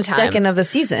fucking second of the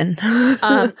season.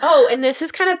 And this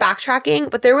is kind of backtracking,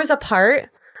 but there was a part,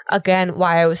 again,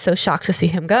 why I was so shocked to see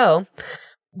him go.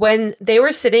 When they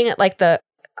were sitting at like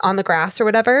on the grass or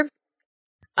whatever,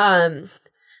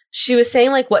 she was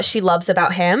saying like what she loves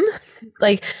about him,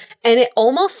 like, and it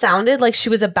almost sounded like she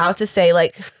was about to say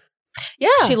like,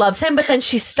 she loves him, but then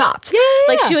she stopped.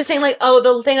 Like she was saying like, oh,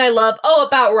 the thing I love,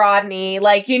 about Rodney,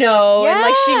 like, you know, and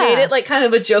like she made it like kind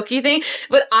of a jokey thing.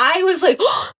 But I was like,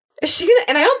 oh, is she gonna?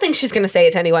 And I don't think she's gonna say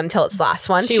it to anyone until it's the last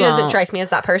one. She doesn't strike me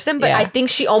as that person, but I think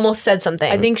she almost said something.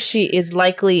 I think she is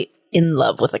likely in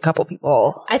love with a couple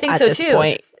people. I think so too.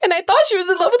 Point. And I thought she was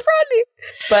in love with Rodney,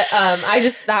 but I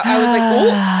was like, oh,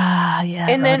 yeah.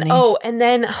 And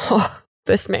then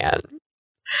this man.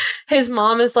 His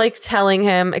mom is like telling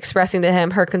him, expressing to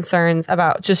him her concerns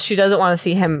about just she doesn't want to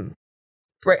see him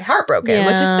heartbroken,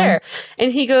 which is fair.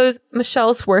 And he goes,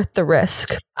 Michelle's worth the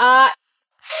risk. I'm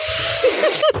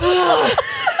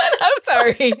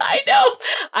sorry. I know.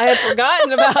 I had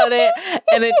forgotten about it,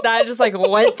 and that just like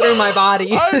went through my body.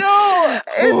 I know.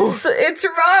 It's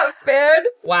rough, man.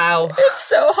 Wow. It's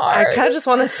so hard. I kind of just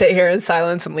want to sit here in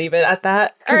silence and leave it at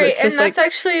that. All right, and that's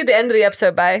actually the end of the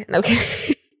episode. Bye.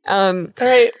 Okay. All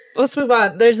right, let's move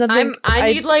on. There's nothing.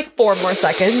 I need like 4 more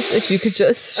seconds if you could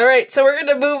just. All right, so we're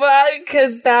gonna move on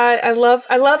because I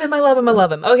love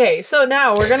him. Okay, so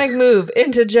now we're gonna move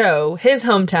into Joe, his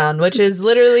hometown, which is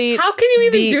literally how can you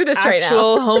even do this right now?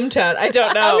 Actual hometown. I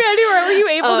don't know. How were you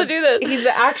able to do this? He's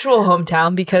the actual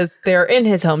hometown because they're in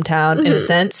his hometown in a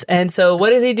sense. And so what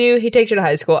does he do? He takes her to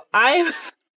high school.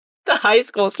 The high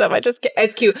school stuff,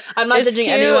 it's cute. I'm not judging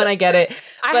anyone, I get it.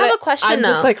 I have a question, I'm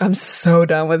just like, I'm so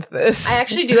done with this. I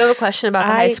actually do have a question about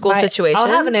the high school situation. I'll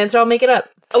have an answer, I'll make it up.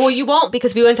 Well, you won't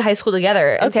because we went to high school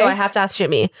together. And so I have to ask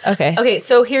Jimmy. Okay,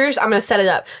 so I'm going to set it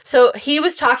up. So he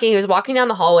was walking down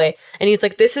the hallway and he's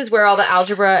like, this is where all the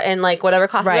algebra and like whatever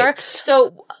classes are.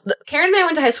 So Karen and I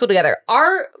went to high school together.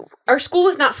 Our school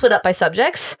was not split up by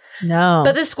subjects. No.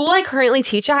 But the school I currently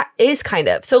teach at is kind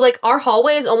of. So like our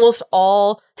hallway is almost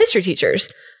all history teachers.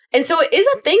 And so it is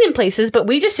a thing in places, but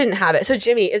we just didn't have it. So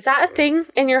Jimmy, is that a thing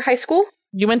in your high school?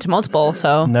 You went to multiple,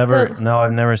 so never. No,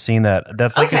 I've never seen that.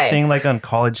 That's like a thing, like on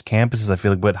college campuses. I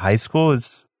feel like, but high school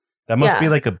is that must be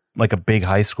like a big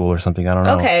high school or something. I don't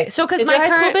know. Okay, so because my high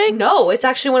school big? No, it's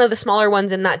actually one of the smaller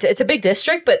ones in that. It's a big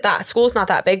district, but that school's not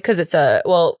that big because it's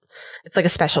it's like a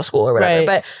special school or whatever. Right.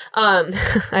 But I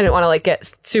didn't want to like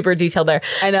get super detailed there.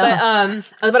 I know. But, I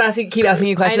was about to keep asking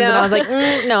you questions, and I was like,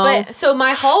 no. But so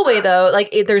my hallway though,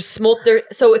 like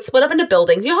so it's split up into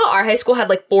buildings. You know how our high school had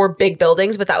like 4 big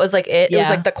buildings, but that was like it. Yeah, it was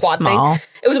like the quad small thing.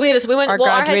 It was weird. So we went. Our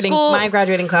high school. My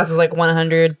graduating class was like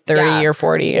 130 or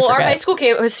 40. Well, our high school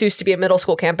campus used to be a middle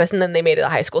school campus, and then they made it a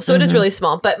high school, so it is really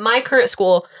small. But my current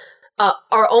school.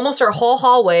 Our whole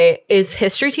hallway is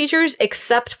history teachers,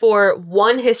 except for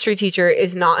one history teacher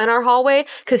is not in our hallway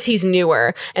because he's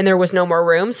newer and there was no more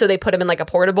room. So they put him in like a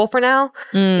portable for now,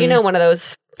 you know, one of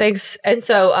those things. And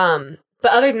so,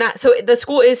 but other than that, so the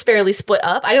school is fairly split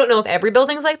up. I don't know if every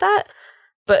building's like that,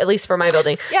 but at least for my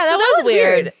building. Yeah, that was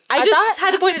weird. I just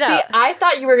had to point it out. I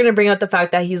thought you were going to bring up the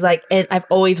fact that he's like, and I've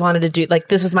always wanted to do, like,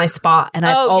 this was my spot, and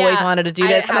I've always wanted to do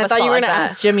this. And I thought you were going to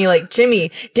ask Jimmy, like,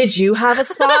 Jimmy, did you have a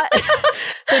spot?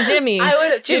 So Jimmy,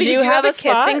 did you have a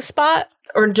kissing spot?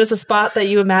 Or just a spot that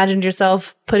you imagined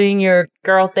yourself putting your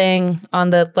girl thing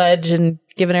on the ledge and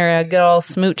giving her a good old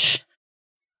smooch?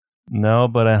 No,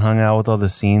 but I hung out with all the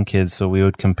scene kids, so we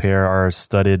would compare our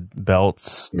studded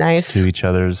belts to each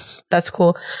other's. That's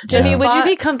cool. Jimmy, would you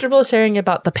be comfortable sharing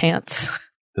about the pants?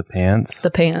 The pants?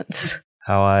 The pants.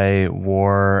 How I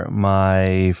wore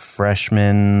my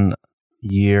freshman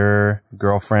year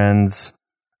girlfriend's.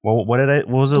 What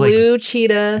was it like?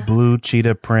 Blue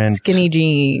cheetah print. Skinny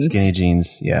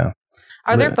jeans. Yeah.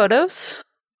 Are there photos?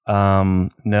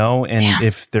 No, and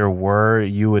if there were,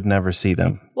 you would never see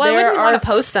them. Well, I wouldn't want to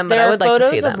post them, but I would like to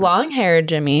see them. There are photos of long hair,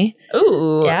 Jimmy.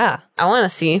 Ooh. Yeah. I want to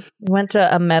see. We went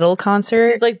to a metal concert.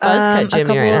 It's like Buzzcut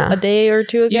Jimmy right now. A day or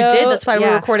two ago. You did? That's why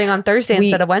we're recording on Thursday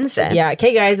instead of Wednesday. Yeah.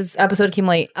 Okay, guys, this episode came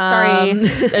late. Sorry.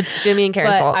 It's Jimmy and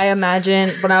Karen's fault. I imagine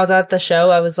when I was at the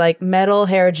show, I was like, metal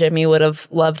hair Jimmy would have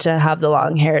loved to have the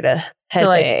long hair to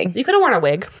headbang. You could have worn a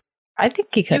wig. I think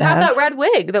he could have. You had that red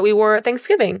wig that we wore at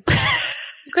Thanksgiving.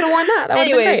 You could have worn that. That would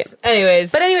have been great.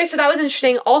 Anyways, so that was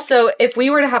interesting. Also, if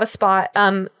we were to have a spot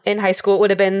in high school, it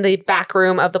would have been the back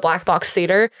room of the Black Box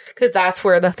Theater because that's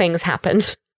where the things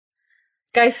happened.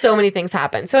 Guys, so many things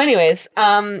happened. So anyways,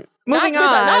 moving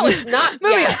on.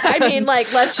 I mean,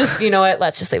 like, let's just, you know what?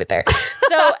 Let's just leave it there.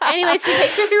 So anyways, he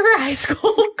takes her through her high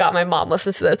school. God, my mom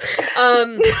listens to this.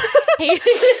 He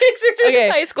takes her through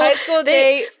high school. High school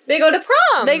date. They go to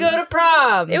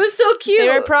prom. It was so cute. They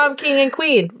were prom king and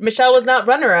queen. Michelle was not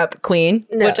runner-up queen,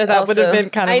 which I thought would have been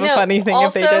kind of a funny thing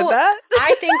if they did that.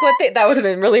 I think that would have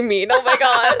been really mean. Oh my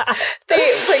God.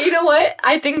 But you know what?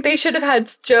 I think they should have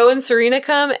had Joe and Serena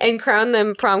come and crown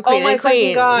them prom queen and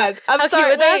queen. Oh my God. I'm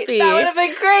sorry. Would that be? That would have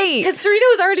been great. Because Serena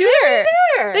was already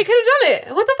there. They could have done it.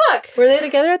 What the fuck? Were they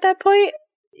together at that point?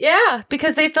 Yeah,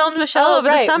 because they filmed Michelle over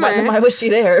the summer. Why was she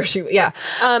there?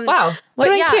 Wow.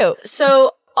 What cute.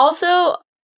 So also,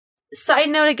 side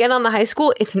note again on the high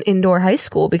school, it's an indoor high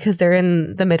school because they're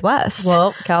in the Midwest.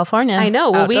 Well, California. I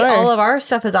know. Well, all of our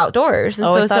stuff is outdoors.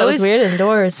 And so it was weird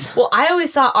indoors. Well, I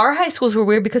always thought our high schools were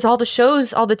weird because all the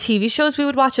TV shows we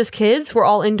would watch as kids were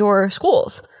all indoor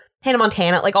schools. Hannah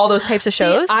Montana, like all those types of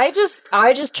shows. See,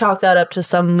 I just chalked that up to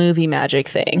some movie magic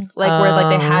thing, like where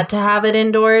like they had to have it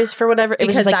indoors for whatever. It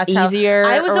was just like easier.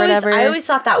 I always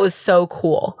thought that was so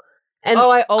cool. And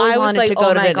I always wanted to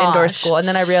go to an indoor school, and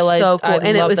then I realized so cool.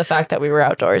 I love the fact that we were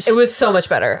outdoors. It was so much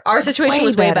better. Our situation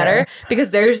was way better because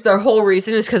the whole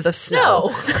reason is because of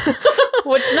snow.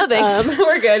 Which, no thanks.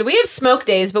 We're good. We have smoke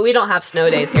days, but we don't have snow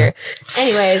days here.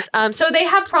 Anyways, so they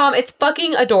have prom. It's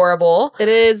fucking adorable. It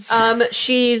is.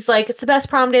 She's like, it's the best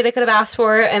prom date I could have asked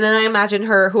for. And then I imagine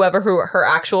whoever her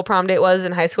actual prom date was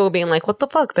in high school being like, what the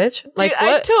fuck, bitch? Like, dude,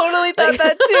 what? I totally thought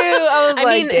that too.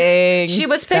 I was dang. She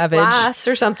was picked last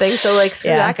or something. So like,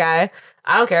 screw that guy.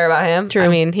 I don't care about him. True. I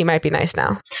mean, he might be nice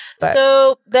now. But.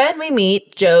 So then we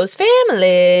meet Joe's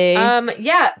family.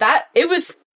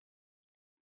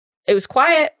 It was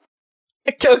quiet.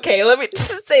 Okay, let me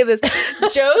just say this.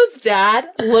 Joe's dad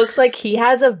looks like he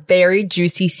has a very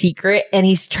juicy secret and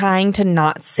he's trying to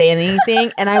not say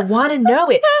anything, and I want to know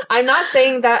it. I'm not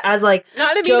saying that as like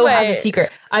Joe has a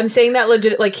secret. I'm saying that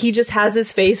legit, like he just has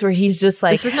this face where he's just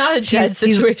like, this is not a Jed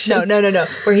situation. No.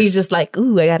 Where he's just like,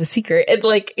 ooh, I got a secret. And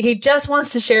like, he just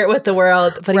wants to share it with the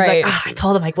world, but he's like, I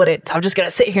told him I wouldn't. So I'm just going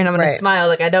to sit here and I'm going to smile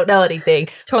like I don't know anything.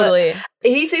 Totally.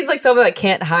 But he seems like someone that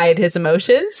can't hide his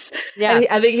emotions. Yeah. And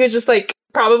I think he was just like,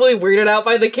 probably weirded out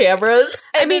by the cameras.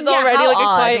 And he's already like a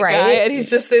quiet guy, and he's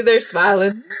just sitting there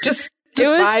smiling. It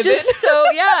was vibing. Just so,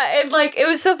 and like, it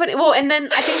was so funny. Well, and then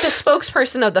I think the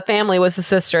spokesperson of the family was the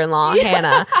sister-in-law,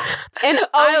 Hannah. And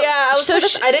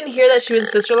I didn't hear that she was a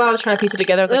sister-in-law. I was trying to piece it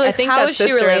together. I was like, I think that's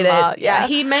sister-in-law. Yeah,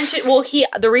 he mentioned,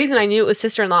 the reason I knew it was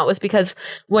sister-in-law was because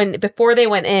before they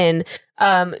went in,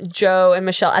 Joe and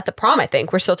Michelle at the prom, I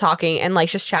think, were still talking and like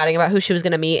just chatting about who she was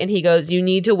going to meet. And he goes, you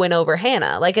need to win over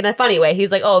Hannah. Like in a funny way.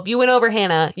 He's like, oh, if you win over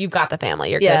Hannah, you've got the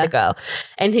family. You're good to go.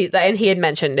 And he had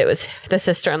mentioned it was the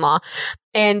sister-in-law.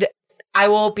 And I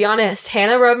will be honest,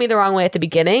 Hannah rubbed me the wrong way at the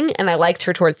beginning, and I liked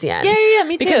her towards the end. Yeah,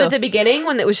 me too. Because at the beginning,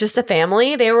 when it was just a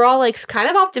family, they were all like kind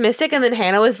of optimistic, and then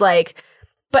Hannah was like,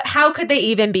 but how could they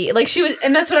even be? Like she was,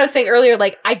 and that's what I was saying earlier,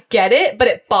 like, I get it, but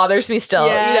it bothers me still,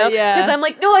 you know? Because I'm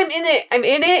like, no, I'm in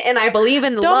it, and I believe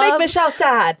in the love. Don't make Michelle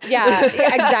sad. Yeah,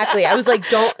 exactly. I was like,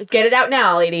 don't get it out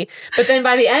now, lady. But then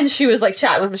by the end, she was like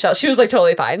chatting with Michelle. She was like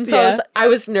totally fine. So I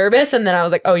was nervous, and then I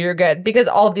was like, oh, you're good. Because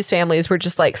all of these families were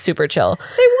just like super chill.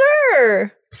 They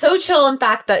were. So chill, in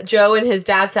fact, that Joe and his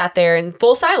dad sat there in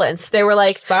full silence. They were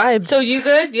like, so you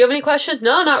good? Do you have any questions?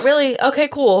 No, not really. Okay,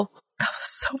 cool. That was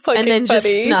so fucking funny. And then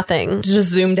just nothing. Just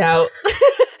zoomed out.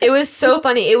 It was so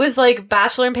funny. It was like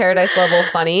Bachelor in Paradise level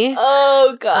funny.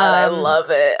 Oh, God. I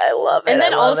love it. And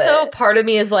then also part of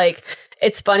me is like,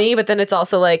 it's funny, but then it's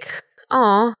also like,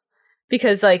 aw.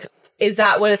 Because like, is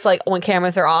that what it's like when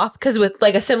cameras are off? Because with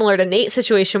like a similar to Nate's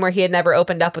situation where he had never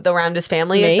opened up around his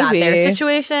family, is that their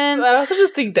situation? But I also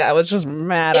just think Dad was just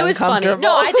mad. It was funny.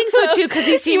 No, I think so too, because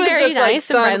he seemed very just nice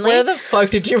and friendly. Where the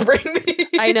fuck did you bring me?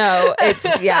 I know.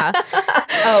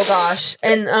 Oh gosh.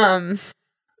 And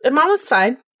Mom was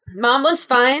fine. Mom was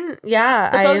fine.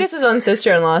 Yeah. The focus was on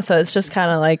sister-in-law, so it's just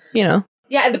kind of like, you know.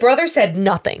 Yeah, and the brother said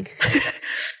nothing.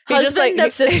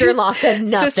 Sister-in-law said nothing.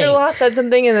 Sister-in-law said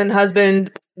something, and then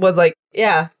husband was like, he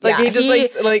sat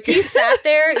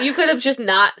there. You could have just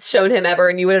not shown him ever,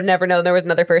 and you would have never known there was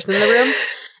another person in the room.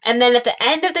 And then at the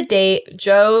end of the date,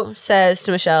 Joe says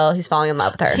to Michelle he's falling in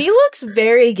love with her. He looks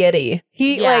very giddy.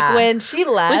 Like when she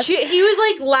left, he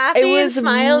was like laughing and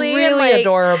smiling, really and like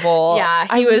adorable. Yeah,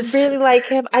 I really like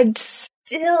him. I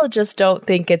still just don't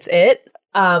think it's it,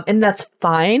 and that's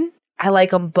fine. I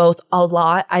like them both a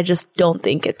lot. I just don't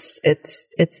think it's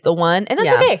the one, and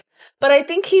that's okay. But I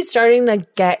think he's starting to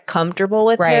get comfortable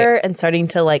with her and starting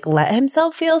to like let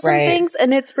himself feel some things,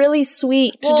 and it's really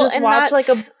sweet to just watch like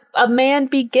a man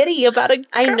be giddy about a girl?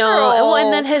 I know. Well,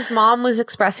 and then his mom was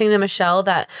expressing to Michelle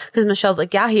that, because Michelle's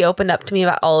like, yeah, he opened up to me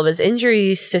about all of his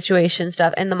injury situation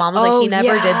stuff. And the mom was like, he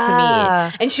never did to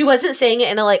me. And she wasn't saying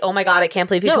it in a like, oh my God, I can't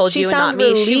believe he told you and not me.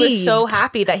 Relieved. She was so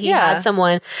happy that he had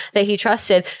someone that he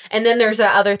trusted. And then there's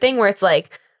that other thing where it's like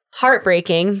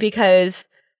heartbreaking, because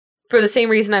for the same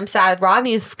reason I'm sad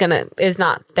Rodney is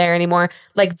not there anymore.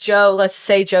 Like Joe, let's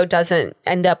say Joe doesn't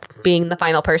end up being the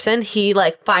final person. He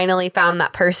like finally found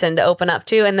that person to open up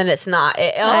to, and then it's not.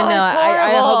 I know.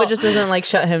 I hope it just doesn't like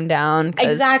shut him down.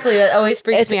 Exactly. That always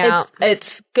freaks me out.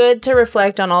 It's good to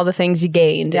reflect on all the things you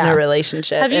gained in a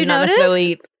relationship. Have you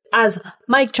noticed? As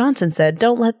Mike Johnson said,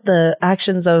 don't let the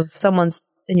actions of someone's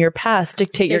in your past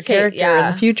dictate your character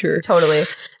in the future. Totally.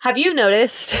 Have you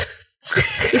noticed?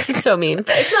 This is so mean,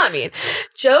 but it's not mean.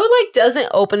 Joe like doesn't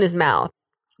open his mouth.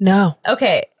 No.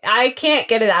 Okay, I can't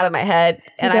get it out of my head,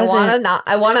 and I want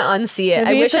to unsee it.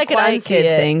 Maybe I wish I could unsee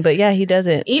it. Thing, but yeah, he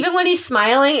doesn't. Even when he's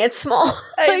smiling, it's small.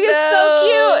 Like it's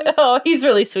so cute. Oh, he's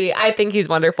really sweet. I think he's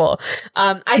wonderful.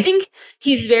 I think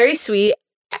he's very sweet.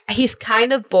 He's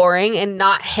kind of boring, and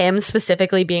not him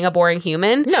specifically being a boring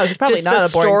human. No, he's probably not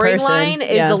a boring person. The storyline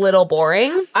is a little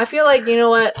boring. I feel like, you know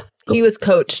what? He was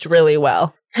coached really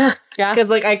well. Yeah. Because,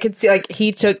 like, I could see, like,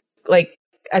 he took, like,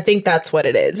 I think that's what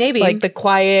it is. Maybe. Like, the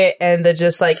quiet and the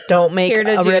just, like, don't make a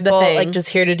ripple. Like, just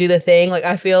here to do the thing. Like,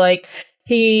 I feel like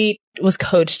he was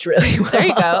coached really well. There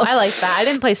you go. I like that. I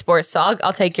didn't play sports, so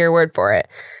I'll take your word for it.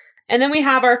 And then we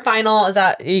have our final, is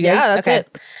that, you good? Yeah, that's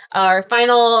it. Our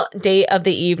final date of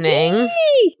the evening,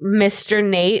 Mr.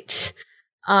 Nate.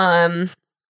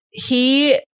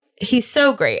 He's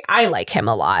so great. I like him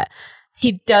a lot.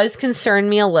 He does concern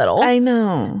me a little. I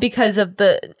know. Because of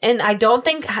and I don't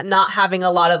think not having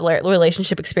a lot of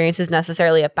relationship experience is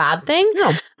necessarily a bad thing.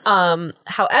 No.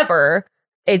 However,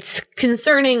 it's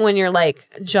concerning when you're like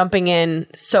jumping in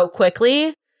so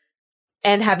quickly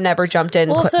and have never jumped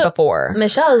in before.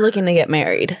 Michelle is looking to get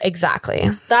married. Exactly.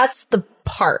 That's the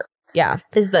part. Yeah.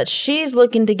 Is that she's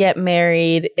looking to get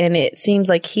married, and it seems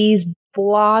like he's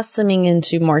blossoming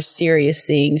into more serious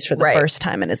things for the first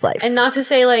time in his life. And not to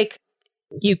say like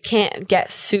you can't get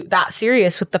that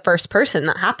serious with the first person.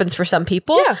 That happens for some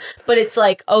people. Yeah. But it's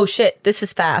like, oh shit, this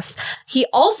is fast. He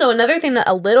also, another thing that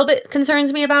a little bit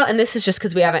concerns me about, and this is just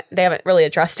because they haven't really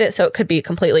addressed it, so it could be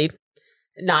completely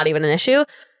not even an issue.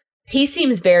 He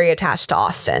seems very attached to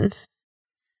Austin.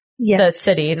 Yes. The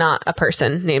city, not a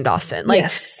person named Austin. Like,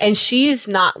 yes. And she's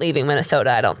not leaving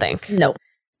Minnesota, I don't think. No.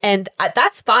 And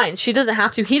that's fine. She doesn't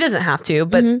have to. He doesn't have to.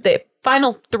 But the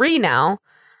final three now,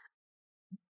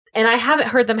 and I haven't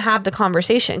heard them have the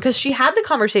conversation, because she had the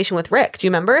conversation with Rick. Do you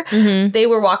remember? Mm-hmm. They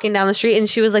were walking down the street and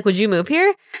she was like, would you move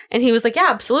here? And he was like, yeah,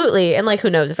 absolutely. And like, who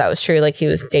knows if that was true? Like, he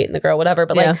was dating the girl, whatever.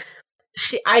 But like,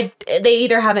 they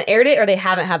either haven't aired it or they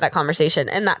haven't had that conversation.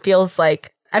 And that feels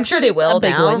like, I'm sure they will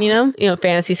now. One, you know,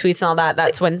 fantasy suites and all that.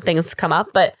 That's when things come up.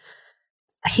 But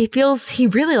he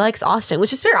really likes Austin,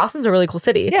 which is fair. Austin's a really cool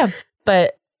city. Yeah.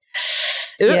 But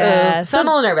yeah, so I'm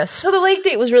a little nervous. So the lake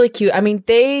date was really cute. I mean,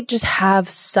 they just have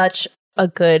such a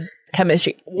good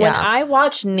chemistry. When I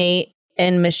watch Nate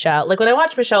and Michelle, like when I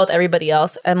watch Michelle with everybody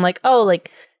else, I'm like, oh, like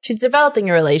she's developing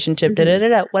a relationship.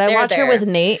 Mm-hmm. When I watch her with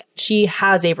Nate, she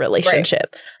has a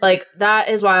relationship. Right. Like that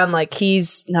is why I'm like,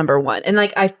 he's number one. And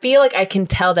like, I feel like I can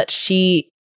tell that she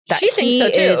thinks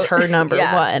so too. Is her number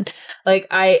one. Like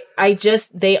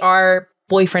they are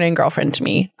boyfriend and girlfriend to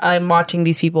me. I'm watching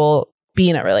these people be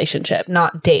in a relationship,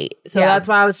 not date. So that's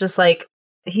why I was just like,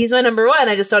 he's my number one.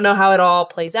 I just don't know how it all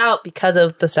plays out because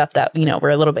of the stuff that, we're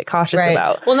a little bit cautious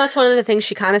about. Well, that's one of the things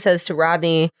she kind of says to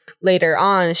Rodney later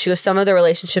on. She goes, some of the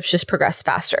relationships just progress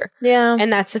faster. Yeah.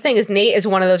 And that's the thing, is Nate is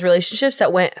one of those relationships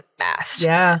that went fast.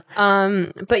 Yeah.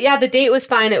 But yeah, the date was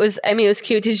fine. It was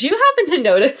cute. Did you happen to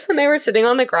notice when they were sitting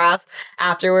on the grass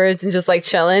afterwards and just like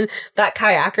chilling, that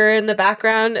kayaker in the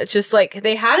background, just like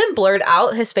they had him blurred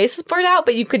out. His face was blurred out,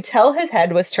 but you could tell his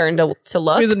head was turned to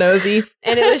look. He was nosy.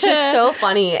 And it was just so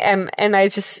funny. And I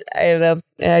don't know.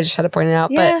 I just had to point it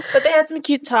out. Yeah, but they had some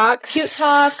cute talks.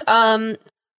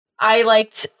 I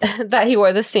liked that he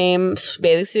wore the same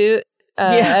bathing suit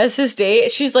as his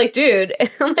date. She's like, dude,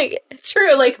 I'm like,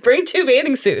 true, like bring 2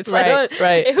 bathing suits.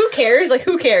 Right. Who cares? Like,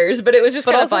 who cares? But it was just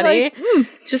kind of funny.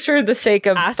 Like, just for the sake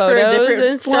of ask photos for a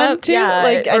different and stuff. Too. Yeah,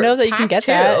 like I know that you can get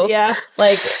that. Yeah,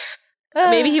 like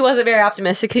maybe he wasn't very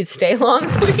optimistic he'd stay long,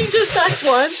 so he just packed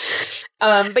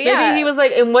one. But yeah, maybe he was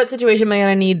like, in what situation am I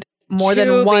gonna need more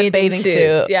than one bathing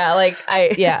suit? Yeah,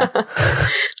 yeah.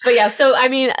 But yeah, so I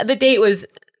mean, the date was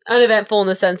uneventful in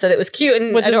the sense that it was cute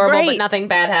and adorable, but nothing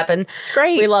bad happened.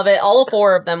 Great. We love it. All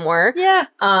 4 of them were. Yeah.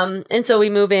 And so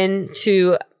we move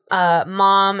into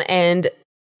Mom and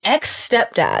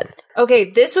ex-stepdad. Okay,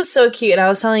 this was so cute. And I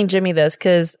was telling Jimmy this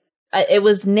because it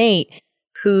was Nate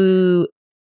who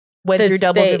went through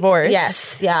double divorce.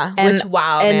 Yes, yeah. And, which,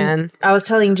 wow, man. I was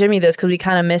telling Jimmy this because we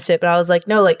kind of missed it, but I was like,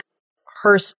 no, like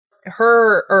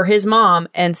her or his mom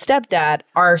and stepdad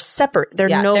are separate. They're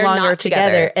no longer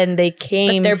together. And they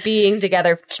came. But they're being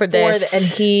together for this. And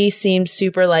he seemed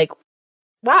super like,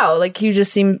 wow, like he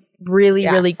just seemed really,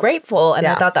 really grateful. And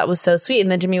I thought that was so sweet.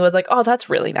 And then Jimmy was like, oh, that's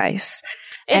really nice.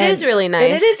 It is really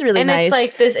nice. And it is really nice. And it's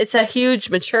like this, it's a huge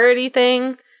maturity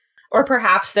thing. Or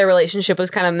perhaps their relationship was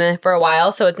kind of meh for a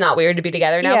while, so it's not weird to be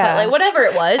together now. But like whatever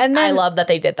it was, and I love that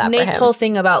they did that for him. Nate's whole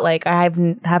thing about like I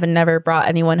haven't never brought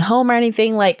anyone home or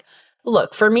anything. Like,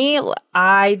 look, for me,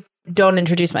 I don't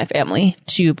introduce my family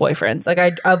to boyfriends. Like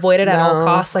I avoid it at all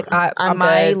costs. Like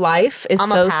my life is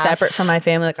so separate from my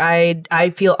family. Like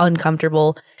I feel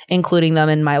uncomfortable including them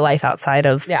in my life outside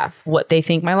of what they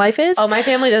think my life is. Oh, my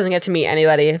family doesn't get to meet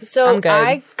anybody. So I'm good.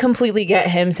 I completely get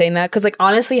him saying that because, like,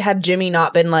 honestly, had Jimmy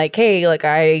not been like, hey, like,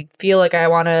 I feel like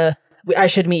I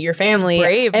should meet your family.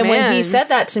 Brave, and when he said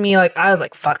that to me, like, I was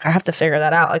like, fuck, I have to figure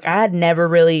that out. Like, I had never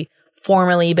really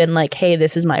formally been like, hey,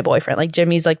 this is my boyfriend. Like,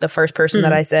 Jimmy's like the first person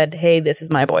that I said, hey, this is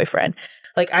my boyfriend.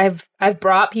 Like I've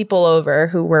brought people over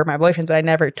who were my boyfriends, but I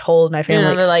never told my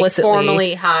family explicitly. Like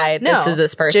formally, hi, this is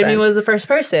this person. Jimmy was the first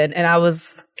person, and I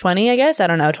was 20, I guess. I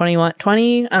don't know, 21,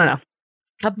 20, I don't know.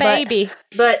 A baby.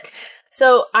 But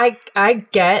so I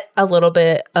get a little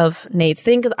bit of Nate's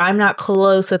thing because I'm not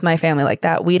close with my family like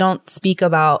that. We don't speak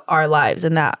about our lives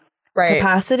in that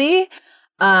capacity.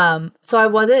 So I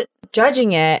wasn't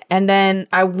judging it. And then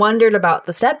I wondered about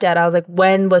the stepdad. I was like,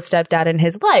 when was stepdad in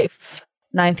his life?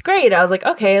 9th grade. I was like,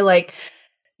 okay, like,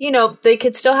 you know, they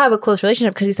could still have a close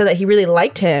relationship because he said that he really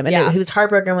liked him and he was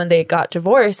heartbroken when they got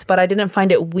divorced. But I didn't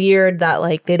find it weird that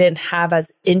like they didn't have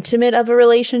as intimate of a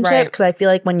relationship because I feel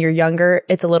like when you're younger,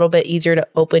 it's a little bit easier to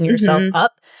open yourself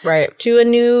up to a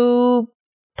new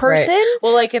person.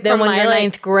 Well, like if than when you're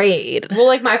 9th grade. Well,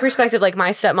 like my perspective, like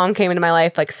my stepmom came into my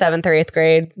life like 7th or 8th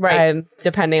grade,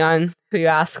 depending on who you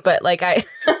ask. But like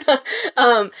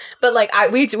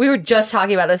we were just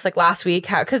talking about this like last week,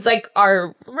 because like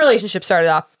our relationship started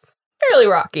off fairly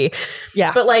rocky.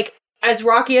 Yeah. But like as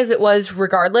rocky as it was,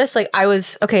 regardless, like I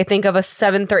was think of a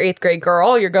 7th or 8th grade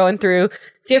girl. You're going through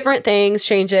different things,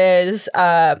 changes.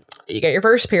 You get your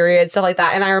first period, stuff like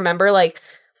that. And I remember like.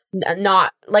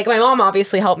 Not like my mom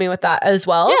obviously helped me with that as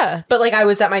well. Yeah. But like I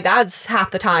was at my dad's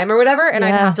half the time or whatever. And I'd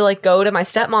have to like go to my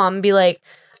stepmom and be like,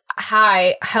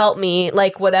 hi, help me,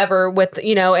 like whatever with,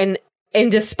 you know, and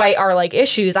despite our like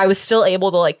issues, I was still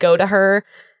able to like go to her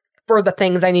for the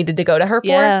things I needed to go to her for.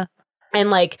 Yeah.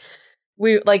 And like,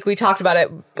 we talked about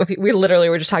it. We literally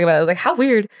were just talking about it. Like, how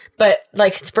weird. But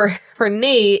like for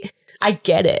Nate, I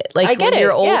get it. Like when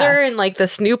you're older and like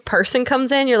this new person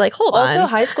comes in, you're like, hold on. Also,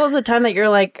 high school is the time that you're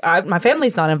like, my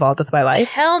family's not involved with my life.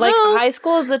 Hell no. Like high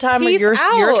school is the time where you're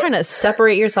trying to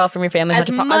separate yourself from your family as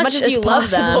much as you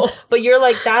love them. But you're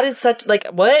like, that is such like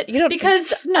what you don't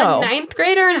because a 9th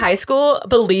grader in high school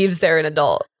believes they're an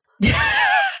adult.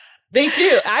 They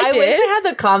do. I wish I had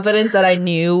the confidence that I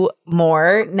knew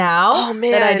more now than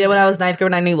I did when I was 9th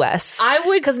grade when I knew less. I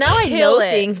would because now I know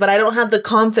things, but I don't have the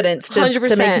confidence to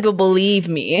make people believe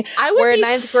me. Where in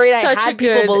 9th grade I had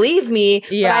people believe me,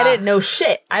 but I didn't know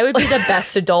shit. I would be the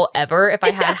best adult ever if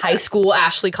I had high school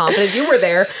Ashley confidence. You were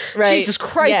there. Right. Jesus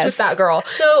Christ with that girl.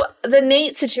 So the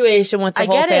Nate situation with the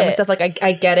whole family stuff, like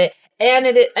I get it. And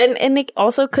it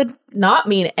also could not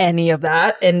mean any of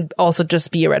that and also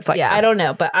just be a red flag. Yeah. I don't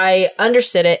know, but I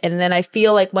understood it. And then I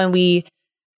feel like when we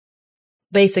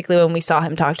saw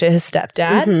him talk to his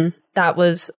stepdad, that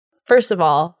was, first of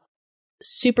all,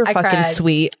 super fucking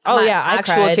sweet. Oh I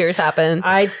actual cried. Tears happened.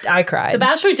 I cried. The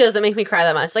Bachelor doesn't make me cry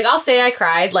that much. Like I'll say I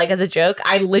cried like as a joke.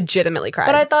 I legitimately cried.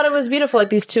 But I thought it was beautiful.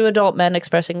 Like these two adult men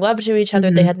expressing love to each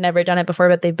other. They had never done it before,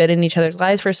 but they've been in each other's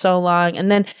lives for so long. And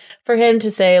then for him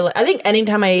to say, like, I think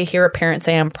anytime I hear a parent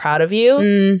say I'm proud of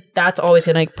you, that's always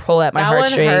gonna like pull at my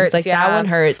heartstrings. Like that one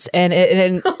hurts.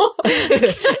 And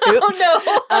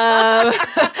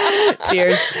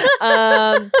cheers.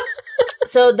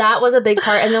 So that was a big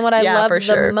part. And then what I loved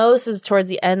the most is towards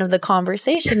the end of the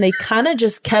conversation, they kind of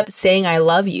just kept saying, I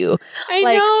love you. I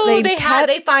know.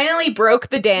 They finally broke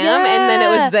the dam and then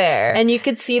it was there. And you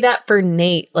could see that for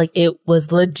Nate, like it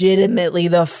was legitimately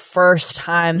the first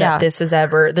time that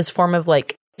this form of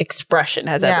like expression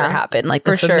has ever happened. Like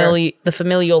the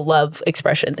familial love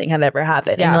expression thing had ever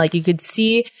happened. Yeah. And like you could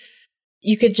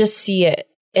just see it.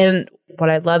 And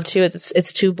what I love too is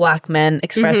it's two black men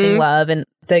expressing love, and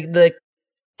the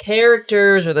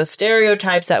characters or the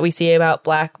stereotypes that we see about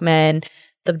black men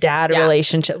the dad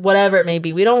relationship, whatever it may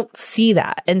be. We don't see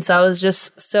that. And so I was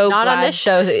just so not glad. On this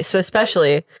show, so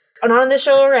especially. Not on this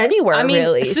show or anywhere, I mean,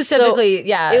 really. Specifically, so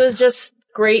yeah. It was just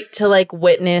great to like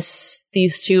witness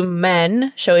these two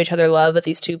men show each other love, but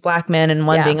these two black men and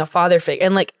one being a father figure.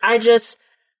 And like, I just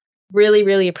really,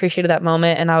 really appreciated that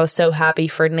moment. And I was so happy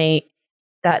for Nate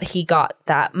that he got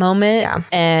that moment. Yeah.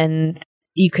 And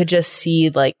you could just see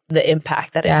like the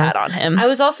impact that it had on him. I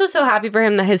was also so happy for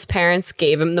him that his parents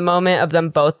gave him the moment of them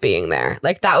both being there.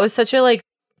 Like that was such a like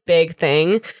big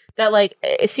thing that like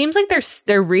it seems like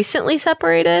they're recently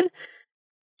separated.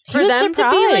 For them to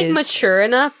be like mature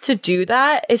enough to do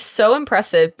that is so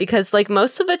impressive because like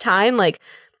most of the time like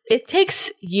it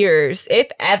takes years, if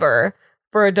ever,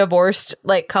 for a divorced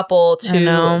like couple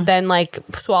to then like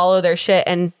swallow their shit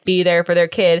and be there for their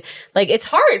kid. Like it's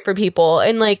hard for people,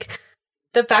 and like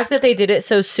the fact that they did it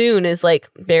so soon is like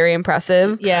very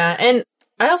impressive. Yeah, and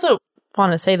I also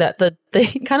want to say that they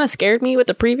kind of scared me with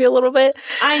the preview a little bit.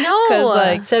 I know, because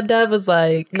like stepdad was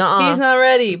like, he's not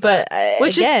ready, but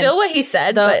which is still what he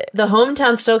said. But the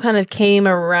hometown still kind of came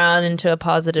around into a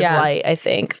positive light. I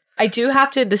think I do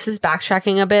have to. This is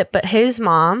backtracking a bit, but his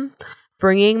mom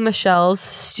bringing Michelle's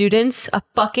students a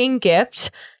fucking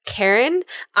gift. Karen,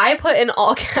 I put in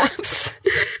all caps.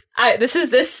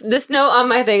 This note on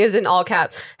my thing is in all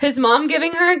caps. His mom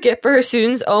giving her a gift for her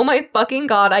students. Oh my fucking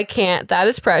God, I can't. That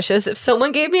is precious. If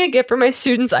someone gave me a gift for my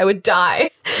students, I would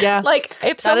die. Yeah. Like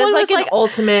if that someone is like was an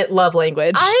ultimate love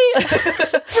language.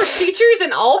 For teachers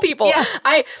and all people. Yeah.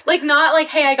 I like not like,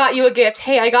 hey, I got you a gift.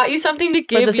 Hey, I got you something to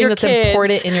give your kids. That's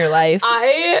important in your life.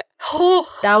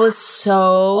 That was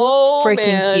so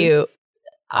freaking cute.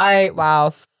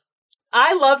 Wow.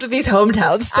 I loved these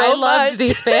hometowns so much. I loved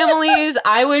these families.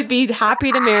 I would be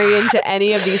happy to marry into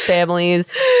any of these families.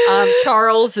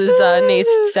 Charles is Nate's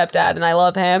stepdad, and I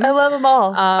love him. I love them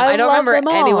all. I don't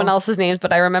remember anyone else's names,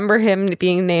 but I remember him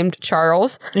being named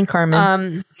Charles. And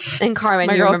Carmen. And Carmen.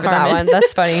 You remember Carmen. That one.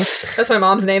 That's funny. That's my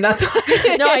mom's name. That's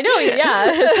why. No, I know.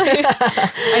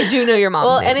 Yeah. I do know your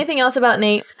mom's name. Anything else about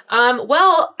Nate?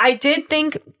 Well, I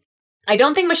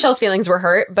don't think Michelle's feelings were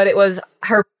hurt, but it was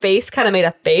her face kind of made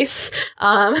a face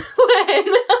when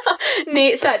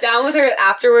Nate sat down with her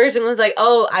afterwards and was like,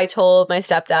 oh, I told my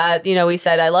stepdad, we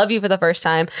said I love you for the first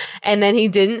time. And then he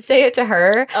didn't say it to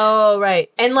her. Oh, right.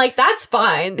 And like, that's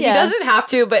fine. Yeah. He doesn't have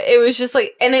to, but it was just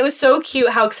like, and it was so cute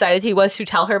how excited he was to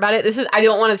tell her about it. I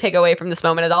don't want to take away from this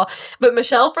moment at all. But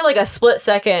Michelle, for like a split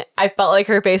second, I felt like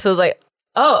her face was like,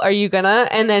 oh, are you gonna?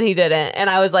 And then he didn't. And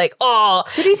I was like, oh.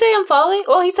 Did he say I'm falling?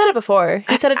 Well, he said it before.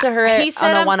 He said it to her he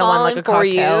said on a one-on-one, like a cocktail. For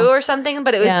you or something,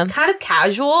 but it was kind of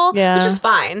casual, which is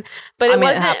fine. But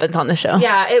it happens on the show.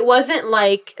 Yeah, it wasn't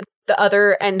like the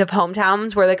other end of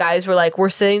Hometowns where the guys were like, we're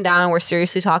sitting down and we're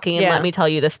seriously talking and let me tell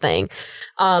you this thing.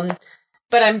 But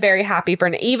I'm very happy for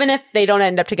Nate. Even if they don't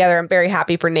end up together, I'm very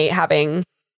happy for Nate having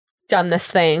done this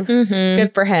thing. Mm-hmm.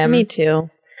 Good for him. Me too.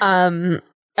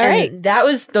 All right.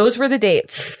 Those were the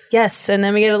dates. Yes. And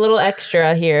then we get a little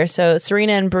extra here. So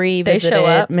Serena and Bree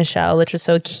visited Michelle, which was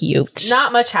so cute.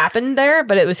 Not much happened there,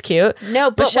 but it was cute. No,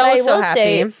 but Michelle what I will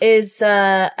say is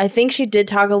I think she did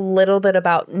talk a little bit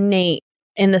about Nate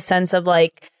in the sense of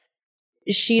like,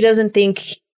 she doesn't think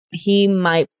he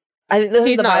might. I think this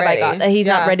is the vibe I got. That he's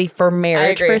not ready for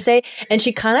marriage per se. And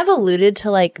she kind of alluded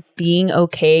to like being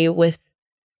okay with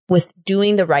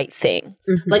doing the right thing.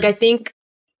 Mm-hmm. Like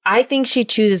I think she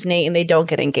chooses Nate and they don't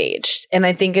get engaged. And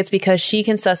I think it's because she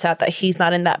can suss out that he's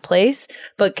not in that place,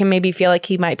 but can maybe feel like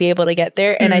he might be able to get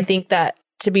there. Mm-hmm. And I think that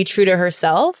to be true to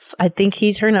herself, I think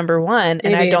he's her number one. Maybe.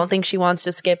 And I don't think she wants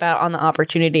to skip out on the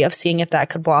opportunity of seeing if that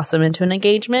could blossom into an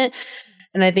engagement.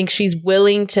 And I think she's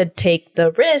willing to take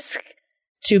the risk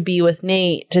to be with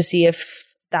Nate to see if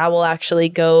that will actually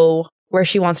go where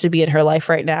she wants to be in her life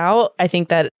right now. I think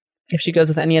that if she goes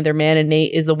with any other man and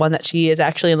Nate is the one that she is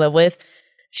actually in love with,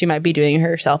 she might be doing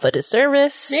herself a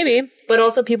disservice. Maybe. But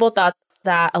also people thought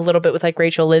that a little bit with like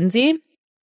Rachel Lindsay.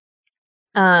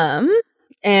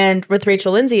 And with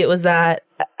Rachel Lindsay, it was that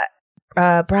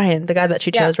Brian, the guy that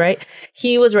she chose, right?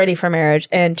 He was ready for marriage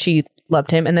and she loved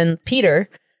him. And then Peter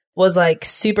was like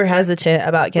super hesitant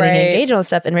about getting engaged on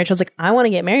stuff. And Rachel's like, I want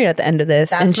to get married at the end of this.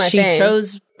 That's and she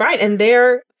chose Brian. And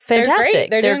they're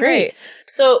fantastic. They're great.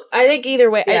 So I think either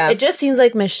way, it just seems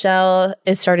like Michelle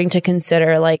is starting to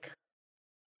consider like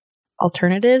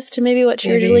alternatives to maybe what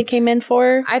she originally came in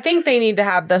for. I think they need to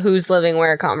have the who's living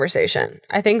where conversation.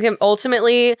 I think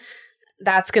ultimately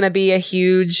that's going to be a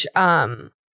huge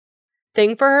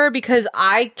thing for her because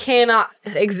I cannot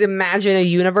imagine a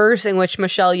universe in which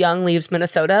Michelle Young leaves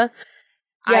Minnesota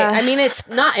Yeah. I mean, it's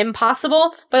not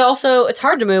impossible, but also it's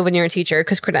hard to move when you're a teacher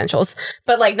because credentials.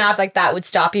 But like, not like that would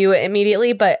stop you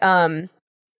immediately. But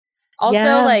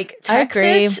also, like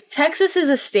Texas is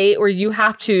a state where you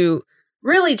have to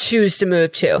really choose to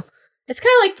move to. It's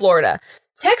kind of like Florida.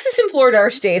 Texas and Florida are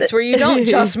states where you don't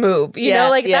just move. You know,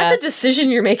 like that's a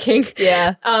decision you're making.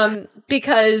 Yeah.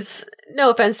 Because no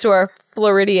offense to our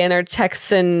Floridian or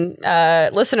Texan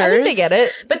listeners. I think they get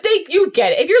it. But you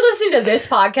get it. If you're listening to this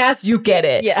podcast, you get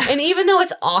it. Yeah. And even though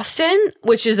it's Austin,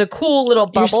 which is a cool little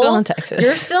bubble. You're still in Texas.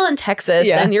 You're still in Texas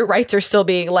and your rights are still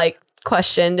being like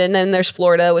questioned. And then there's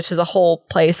Florida, which is a whole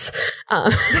place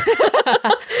that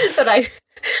I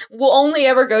will only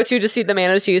ever go to see the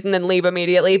manatees and then leave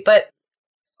immediately. But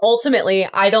ultimately,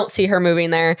 I don't see her moving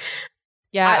there.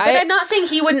 Yeah, but I'm not saying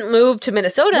he wouldn't move to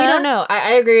Minnesota. We don't know.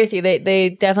 I agree with you. They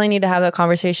definitely need to have a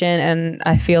conversation, and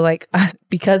I feel like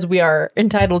because we are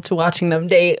entitled to watching them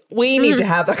date, we need to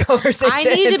have a conversation. I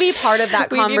need to be part of that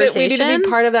conversation. We need to be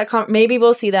part of that. Maybe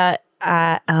we'll see that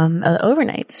at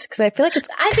overnights, because I feel like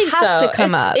has to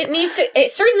come up.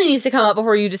 It certainly needs to come up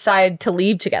before you decide to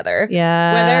leave together.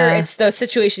 Yeah, whether it's the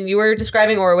situation you were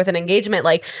describing or with an engagement,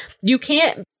 like you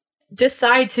can't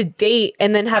decide to date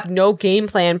and then have no game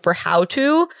plan for how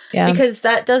to, because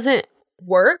that doesn't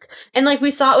work. And like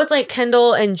we saw it with like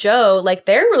Kendall and Joe, like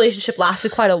their relationship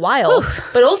lasted quite a while.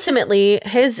 But ultimately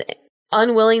his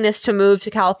unwillingness to move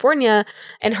to California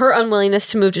and her unwillingness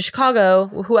to move to Chicago,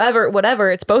 whatever,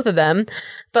 it's both of them.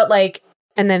 But like,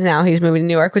 and then now he's moving to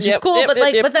New York, which is cool.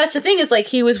 But that's the thing is like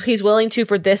he's willing to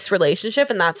for this relationship,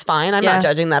 and that's fine. I'm not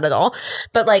judging that at all.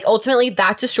 But like ultimately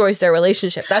that destroys their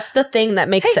relationship. That's the thing that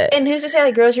makes it. And who's to say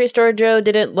like grocery store Joe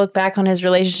didn't look back on his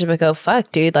relationship and go,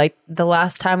 fuck, dude, like the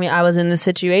last time I was in this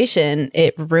situation,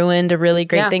 it ruined a really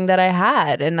great thing that I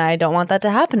had, and I don't want that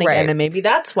to happen again. And maybe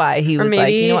that's why he was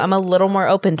like, you know, I'm a little more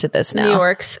open to this now.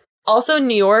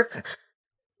 New York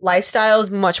lifestyle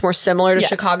is much more similar to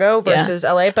Chicago versus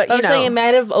LA, but I'm saying it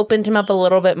might have opened him up a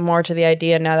little bit more to the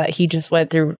idea now that he just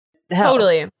went through hell.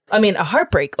 Totally. I mean, a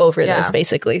heartbreak over this,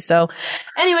 basically. So,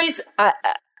 anyways,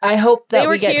 I hope that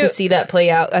we get to see that play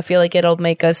out. I feel like it'll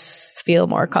make us feel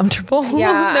more comfortable.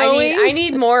 Yeah, I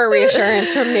need more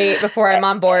reassurance from Nate before I'm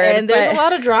on board. And there's a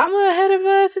lot of drama ahead of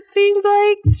us, it seems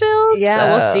like, still.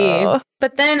 Yeah, we'll see.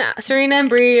 But then Serena and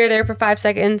Brie are there for 5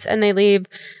 seconds and they leave.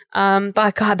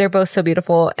 But God, they're both so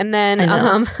beautiful. And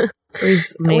then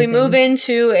we move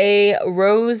into a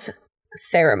rose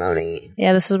ceremony.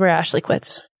 Yeah, this is where Ashley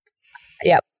quits.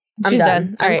 Yep. She's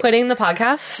done. I'm quitting the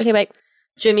podcast. Okay, bye.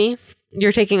 Jimmy,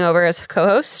 you're taking over as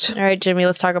co-host. All right, Jimmy,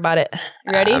 let's talk about it.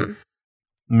 You ready?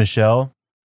 Michelle,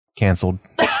 canceled.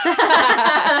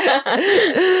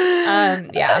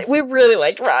 Yeah. We really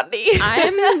like Rodney.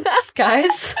 I'm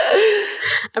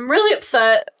really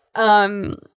upset.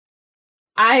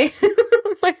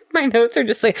 My notes are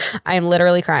just like, I am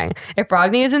literally crying. If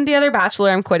Rodney isn't the other bachelor,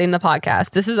 I'm quitting the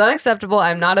podcast. This is unacceptable.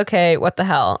 I'm not okay. What the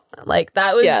hell? Like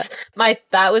that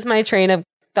was my train of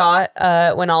thought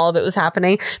when all of it was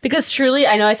happening. Because truly,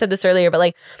 I know I said this earlier, but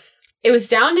like it was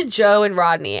down to Joe and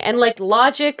Rodney, and like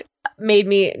logic made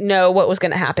me know what was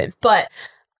going to happen. But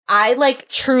I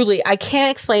I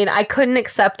can't explain. I couldn't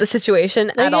accept the situation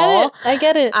at all. I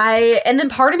get it. And then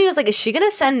part of me was like, is she going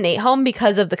to send Nate home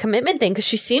because of the commitment thing? Because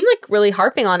she seemed like really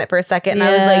harping on it for a second. And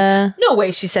I was like, no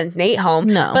way she sent Nate home.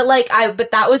 No.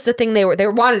 But that was the thing they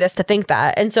wanted us to think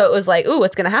that. And so it was like, ooh,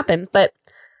 what's going to happen? But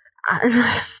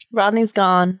Rodney's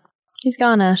gone. He's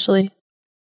gone, Ashley.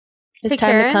 It's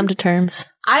time to come to terms.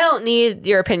 I don't need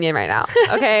your opinion right now.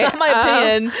 Okay. It's not my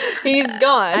opinion. He's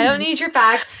gone. I don't need your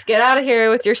facts. Get out of here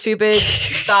with your stupid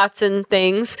thoughts and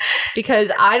things,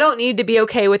 because I don't need to be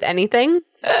okay with anything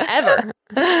ever.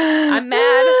 I'm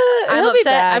mad. I'm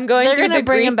upset. I'm going through the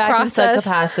grief process. In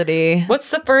some capacity. What's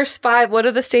the first 5? What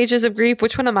are the stages of grief?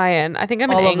 Which one am I in? I think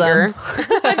I'm in anger.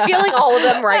 I'm feeling all of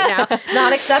them right now.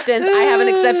 Not acceptance. I haven't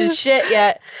accepted shit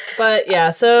yet. But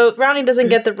yeah, so Rodney doesn't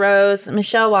get the rose.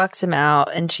 Michelle walks him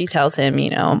out and she tells him, you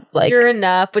know, like, you're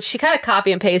enough. But she kind of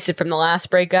copy and pasted from the last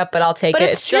breakup, but I'll take it.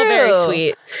 It's still very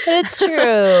sweet. But it's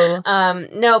true.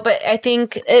 No, but I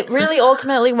think it really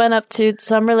ultimately went up to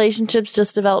some relationships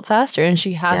just develop faster, and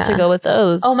she has to go with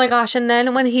those. Oh my gosh. And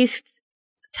then when he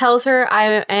tells her,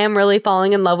 I am really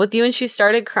falling in love with you, and she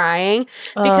started crying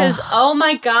because, oh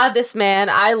my God, this man,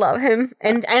 I love him.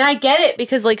 And I get it,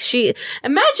 because like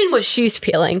imagine what she's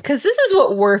feeling, because this is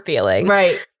what we're feeling.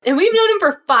 Right. And we've known him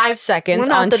for 5 seconds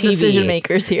on TV. Decision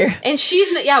makers here. And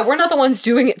we're not the ones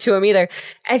doing it to him either.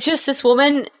 And just this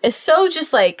woman is so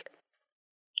just like,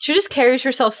 she just carries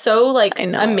herself so like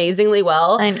amazingly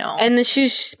well. I know. And then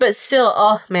but still,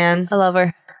 oh man. I love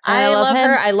her. I love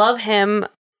her. I love him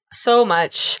so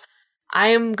much. I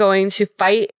am going to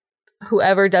fight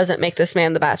whoever doesn't make this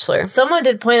man the Bachelor. Someone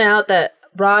did point out that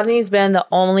Rodney's been the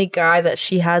only guy that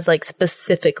she has like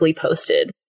specifically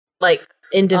posted, like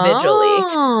individually.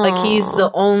 Like he's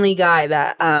the only guy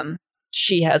that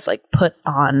she has like put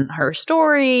on her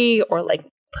story or like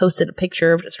posted a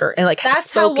picture of just her and like that's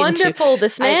how wonderful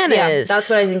this man is. That's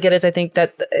what I think it is. I think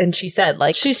that, and she said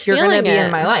like you're gonna be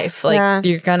in my life. Like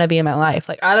you're gonna be in my life.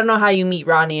 Like I don't know how you meet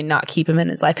Rodney and not keep him in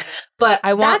his life, but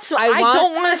I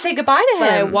don't want to say goodbye to him.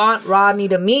 But I want Rodney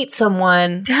to meet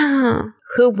someone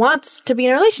who wants to be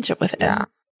in a relationship with him. Yeah.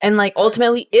 And like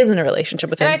ultimately is in a relationship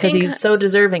with him because he's so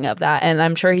deserving of that. And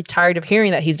I'm sure he's tired of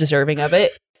hearing that he's deserving of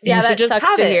it. Yeah, that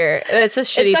sucks to hear. It's a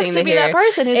shitty thing to hear. It sucks to be that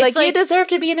person who's like, you deserve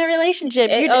to be in a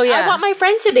relationship. I want my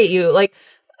friends to date you. Like,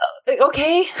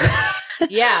 okay.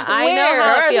 Yeah, I know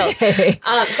how it feels.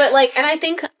 But like, and I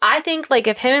think like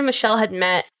if him and Michelle had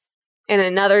met in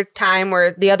another time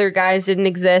where the other guys didn't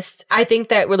exist, I think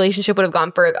that relationship would have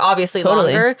gone for obviously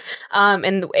longer.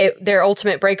 And their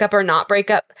ultimate breakup or not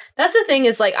breakup. That's the thing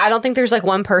is like, I don't think there's like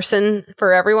one person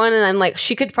for everyone. And I'm like,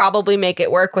 she could probably make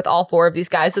it work with all 4 of these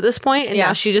guys at this point. And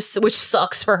now she just, which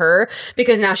sucks for her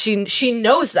because now she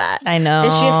knows that. I know.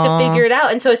 And she has to figure it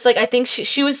out. And so it's like, I think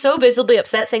she was so visibly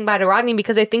upset saying bye to Rodney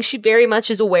because I think she very much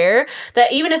is aware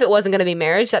that even if it wasn't going to be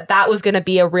marriage, that was going to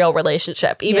be a real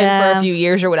relationship, even for a few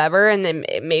years or whatever. And then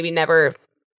it maybe never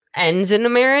ends in a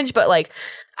marriage, but like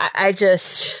I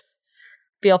just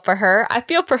feel for her. I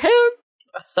feel for him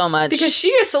so much because she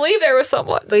used to leave there with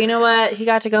someone. But you know what? He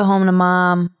got to go home to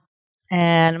mom,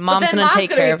 and mom's gonna take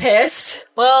care of him. Pissed.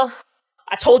 Well,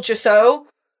 I told you so.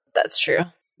 That's true.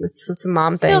 It's a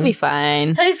mom thing. He'll be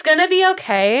fine. He's gonna be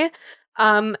okay.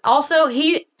 Also,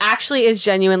 he actually is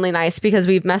genuinely nice because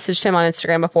we've messaged him on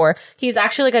Instagram before. He's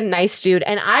actually like a nice dude.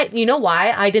 And you know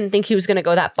why I didn't think he was going to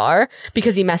go that far?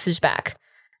 Because he messaged back.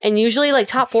 And usually like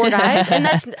top 4 guys, and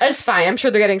that's fine. I'm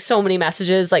sure they're getting so many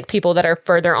messages, like people that are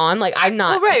further on. Like I'm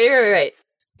not. Oh, right.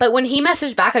 But when he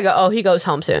messaged back, I go, oh, he goes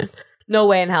home soon. No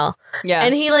way in hell. Yeah.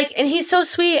 And he's so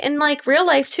sweet in like real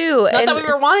life too. Not that we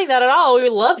were wanting that at all. We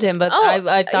loved him, but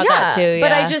I thought that too. Yeah.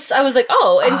 But I was like,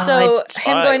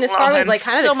 him going this far was like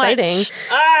kind of exciting.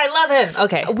 I love him.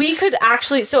 Okay. We could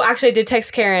actually I did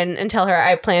text Karen and tell her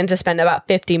I plan to spend about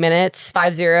 50 minutes,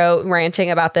 50,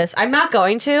 ranting about this. I'm not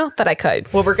going to, but I could.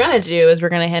 What we're going to do is we're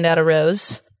going to hand out a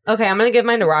rose. Okay, I'm going to give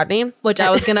mine to Rodney. Which I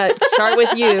was going to start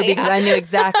with you because I knew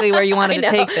exactly where you wanted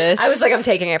to take this. I was like, I'm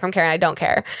taking it from Karen. I don't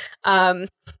care.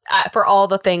 For all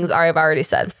the things I've already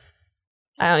said.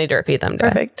 I don't need to repeat them.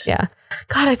 Perfect. Yeah.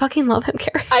 God, I fucking love him,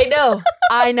 Karen.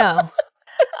 I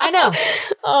know.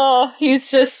 Oh, he's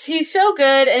so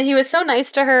good. And he was so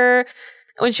nice to her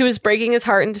when she was breaking his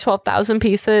heart into 12,000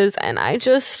 pieces. And I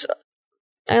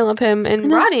love him.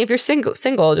 And Rodney, if you're single,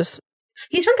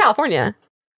 he's from California.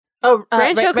 Oh,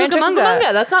 Rancho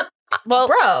Cucamonga. That's not, well,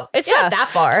 bro, it's not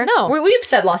that far. No. We've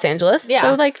said Los Angeles. Yeah.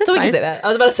 So, like, we can say that. I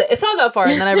was about to say, it's not that far.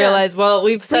 And then I realized, well,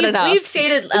 we've said enough. We've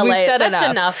stated LA. That's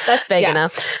enough. That's vague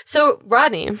enough. So,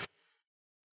 Rodney,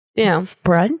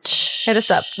 brunch. Hit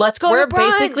us up. Let's go We're to brunch.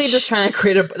 Basically just trying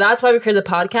to that's why we created the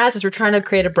podcast, is we're trying to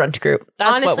create a brunch group.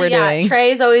 That's what we're doing.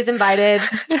 Trey's always invited.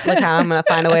 Look how I'm going to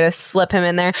find a way to slip him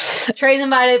in there. Trey's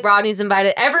invited. Rodney's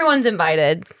invited. Everyone's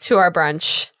invited to our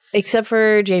brunch. Except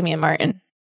for Jamie and Martin.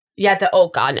 Yeah, oh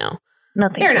God, no.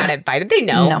 They're not invited. They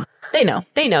know. No, they know.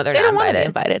 They know they're not don't want to be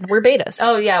invited. We're betas.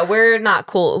 Oh yeah, we're not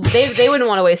cool. They wouldn't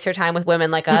want to waste their time with women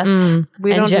like us.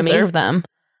 We don't deserve them.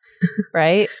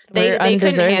 Right? They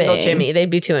couldn't handle Jimmy. They'd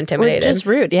be too intimidated. We're just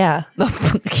rude, yeah.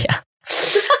 Yeah.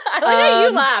 I like how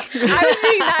you laughed. I was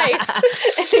being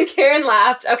nice. And Karen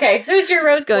laughed. Okay, so who's your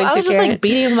rose going to, I was just Karen? like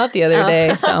beating him up the other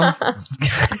day, so.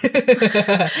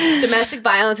 Domestic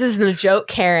violence isn't a joke,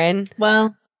 Karen.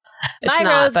 Well, it's my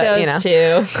not, rose but, goes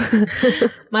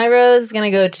to my rose is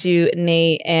gonna go to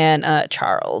Nate and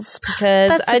Charles, because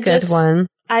that's a good one.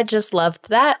 I just loved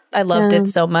that. I loved it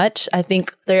so much. I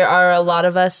think there are a lot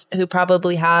of us who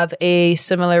probably have a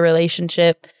similar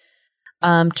relationship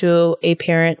to a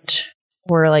parent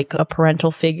or like a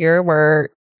parental figure where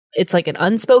it's like an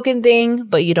unspoken thing,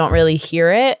 but you don't really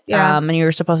hear it. Yeah. And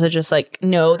you're supposed to just like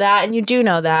know that, and you do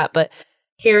know that, but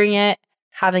hearing it,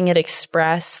 having it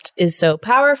expressed is so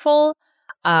powerful.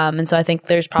 And so I think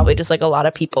there's probably just like a lot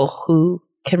of people who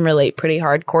can relate pretty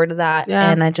hardcore to that.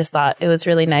 Yeah. And I just thought it was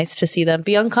really nice to see them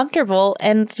be uncomfortable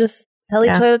and just tell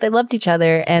each other that they loved each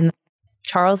other. And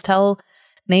Charles tell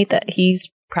Nate that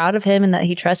he's proud of him and that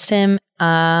he trusts him.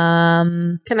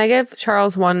 Can I give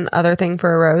Charles one other thing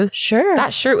for a rose? Sure.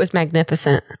 That shirt was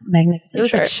magnificent. Magnificent. It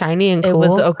was like shiny and cool. It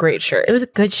was a great shirt. It was a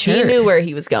good shirt. He knew where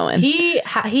he was going. He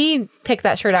picked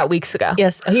that shirt out weeks ago.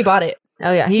 Yes, he bought it.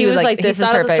 Oh yeah, he was like, this is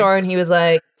perfect. At the store, and he was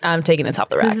like, I'm taking this off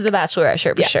the rack. This is a Bachelorette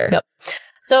shirt for sure. Yep.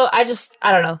 So I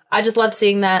don't know. I just loved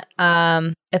seeing that.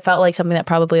 It felt like something that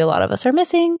probably a lot of us are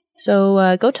missing.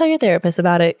 So go tell your therapist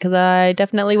about it, because I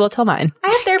definitely will tell mine. I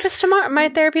have my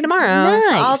therapy tomorrow. Nice.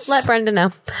 So I'll let Brenda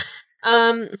know.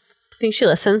 Think she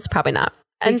listens? Probably not.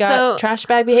 And so trash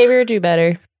bag behavior or do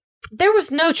better? There was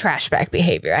no trash bag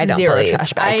behavior. I don't believe.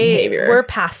 Trash bag behavior. We're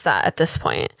past that at this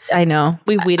point. I know.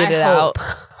 We weeded it out.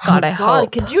 God, I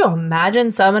hope. Could you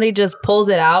imagine somebody just pulls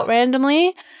it out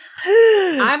randomly?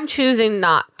 I'm choosing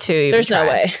not to. There's no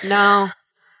way. No.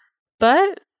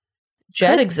 But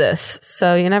Jed exists,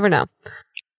 so you never know.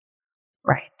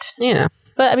 Right. You know.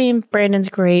 But I mean, Brandon's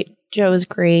great. Joe is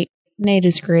great. Nate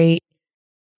is great.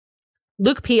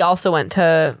 Luke P also went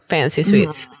to Fantasy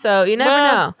Suites, so you never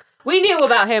know. We knew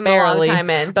about him a long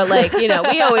time in, but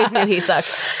we always knew he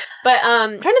sucked. But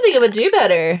I'm trying to think of a do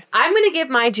better. I'm going to give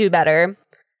my do better.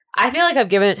 I feel like I've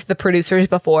given it to the producers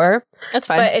before. That's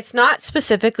fine. But it's not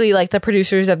specifically like the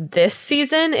producers of this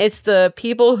season. It's the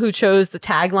people who chose the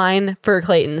tagline for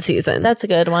Clayton's season. That's a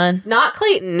good one. Not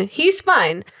Clayton. He's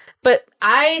fine. But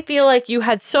I feel like you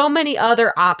had so many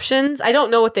other options. I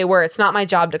don't know what they were. It's not my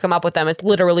job to come up with them. It's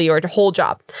literally your whole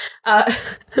job.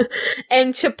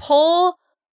 And to pull...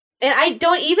 And I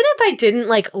don't, even if I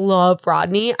didn't love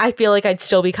Rodney, I feel like I'd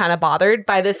still be kind of bothered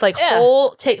by this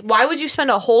whole why would you spend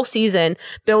a whole season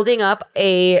building up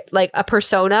a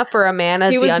persona for a man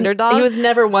as the underdog? He was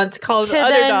never once called the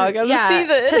underdog of the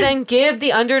season. To then give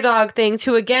the underdog thing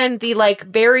to, again, the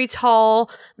very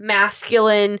tall,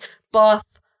 masculine, buff,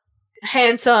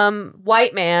 handsome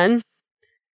white man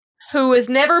who has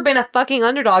never been a fucking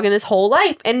underdog in his whole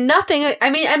life. And nothing, I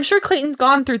mean, I'm sure Clayton's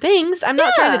gone through things. I'm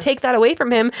not trying to take that away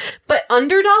from him. But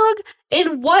underdog?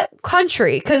 In what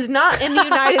country? Because not in the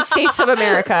United States of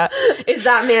America is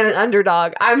that man an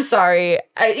underdog. I'm sorry.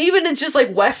 Even in just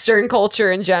Western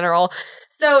culture in general.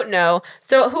 So, no.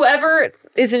 So, whoever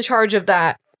is in charge of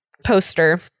that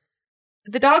poster,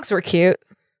 the dogs were cute.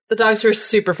 The dogs were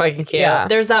super fucking cute. Yeah.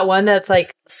 There's that one that's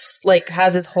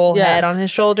has his whole head on his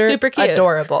shoulder. Super cute.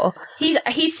 Adorable.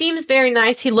 He seems very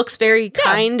nice. He looks very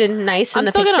kind and nice in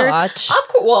the picture. I'm still gonna watch. Of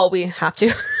course. Well, we have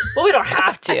to. Well, we don't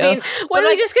have to. I mean, are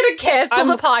we just gonna cancel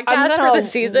the podcast for the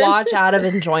season? Watch out of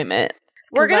enjoyment.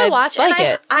 We're gonna watch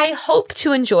it. I hope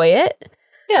to enjoy it.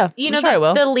 Yeah,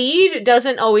 the lead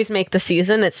doesn't always make the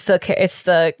season. It's the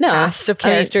cast of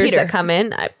characters that come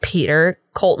in. Peter,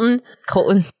 Colton.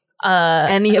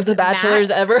 Any of the bachelors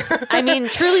Matt. Ever. I mean,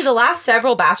 truly, the last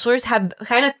several bachelors have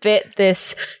kind of fit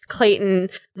this Clayton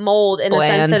mold in a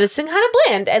sense that it's been kind of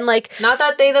bland and not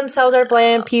that they themselves are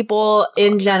bland people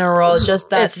in general, just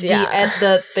that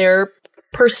their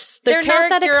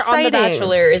character on The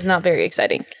Bachelor is not very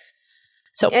exciting.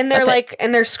 So and they're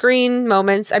and their screen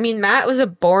moments. I mean, Matt was a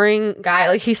boring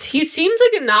guy. He seems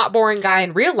like a not boring guy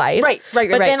in real life, right.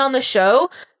 But then on the show,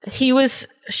 he was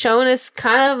shown as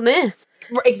kind of meh.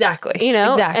 Exactly.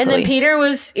 And then Peter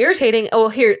was irritating. Oh,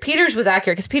 Peter's was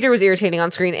accurate because Peter was irritating on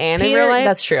screen and in real life.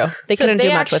 That's true. They couldn't do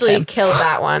much with him. They actually killed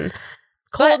that one.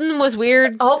 Colton was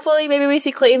weird. Hopefully, maybe we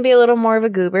see Clayton be a little more of a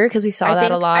goober because we saw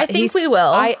that a lot. I think we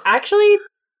will. I actually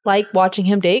like watching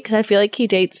him date because I feel like he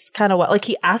dates kind of well.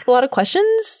 He asks a lot of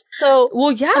questions. So,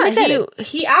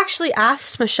 he actually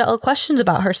asked Michelle questions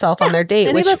about herself on their date,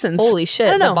 and which, he listens. Holy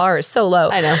shit, the bar is so low.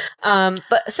 I know.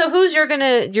 But so who's your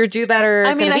do better?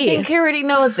 I mean, I think he already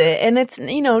knows it. And it's,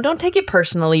 don't take it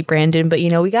personally, Brandon, but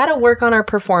we got to work on our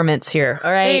performance here.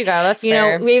 All right. There you go. That's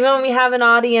fair. Even when we have an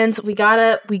audience, we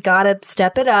gotta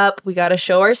step it up. We gotta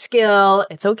show our skill.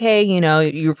 It's okay.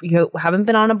 You haven't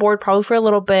been on a board probably for a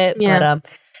little bit, but,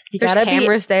 there's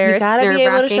cameras there. You gotta be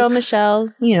able to show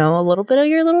Michelle, a little bit of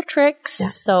your little tricks. Yeah.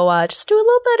 So just do a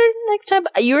little better next time.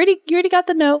 You already got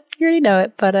the note. You already know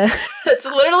it. But that's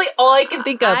literally all I can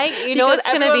think of. What's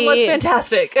going to be was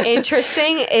fantastic.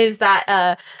 Interesting is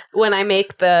that when I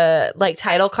make the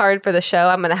title card for the show,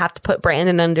 I'm going to have to put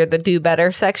Brandon under the do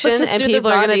better section, and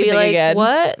people are going to be like, again.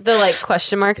 What? The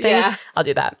question mark thing. Yeah. I'll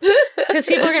do that because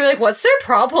people are going to be like, what's their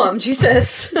problem?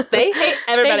 Jesus, they hate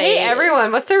everybody. They hate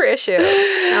everyone. What's their issue?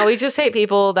 No, we just hate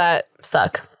people that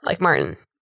suck, like Martin.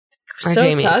 So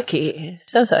Jamie.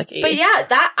 So sucky. But yeah,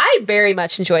 that I very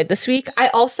much enjoyed this week. I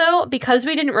also, because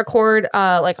we didn't record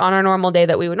on our normal day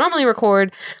that we would normally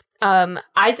record,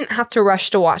 I didn't have to rush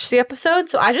to watch the episode,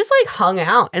 so I just hung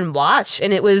out and watched,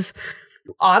 and it was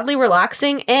oddly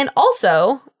relaxing. And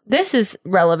also, this is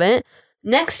relevant.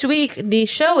 next week, the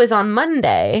show is on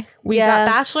Monday. We got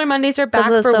Bachelor Mondays are back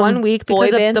for 1 week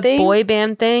because of the boy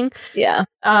band thing. Yeah.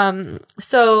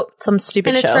 So some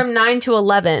stupid show. And it's from 9 to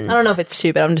 11. I don't know if it's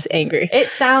stupid. I'm just angry. It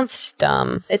sounds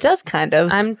dumb. It does kind of.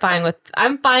 I'm fine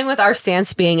with our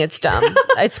stance being it's dumb.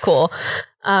 It's cool.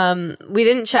 We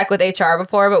didn't check with HR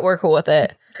before, but we're cool with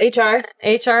it. HR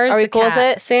is Are we cool with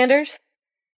it? Sanders?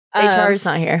 HR is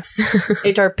not here.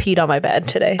 HR peed on my bed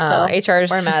today, so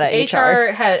we're mad at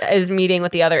HR. Is meeting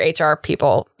with the other HR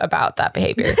people about that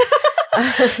behavior.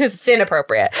 It's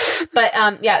inappropriate. But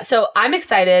so I'm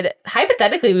excited.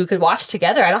 Hypothetically, we could watch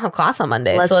together. I don't have class on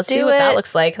Monday, so let's see what that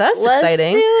looks like. That's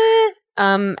exciting. Do it.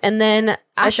 And then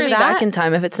I should be back in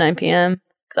time if it's 9 p.m.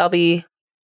 because I'll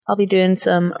be doing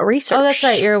some research. Oh, that's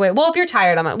right. You're away. Well, if you're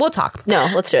tired, we'll talk. No,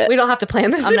 let's do it. We don't have to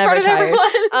plan this. I'm never tired.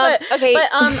 Okay.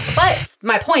 But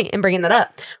my point in bringing that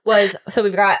up was, so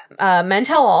we've got Men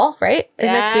Tell All, right?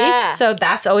 Next week. So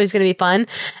that's always going to be fun.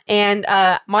 And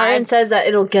Martin says that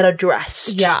it'll get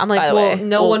addressed. Yeah. I'm like, well,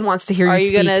 no one wants to hear you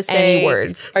speak any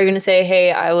words. Are you going to say,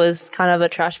 hey, I was kind of a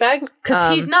trash bag?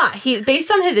 Because he's not.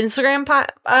 Based on his Instagram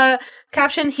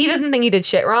caption, he doesn't think he did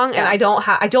shit wrong, and I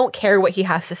don't care what he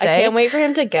has to say. I can't wait for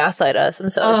him to gaslight us. I'm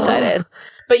so excited.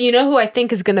 But you know who I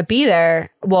think is going to be there?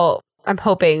 Well, I'm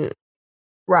hoping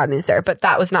Rodney's there, but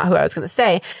that was not who I was going to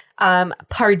say.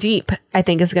 Pardeep, I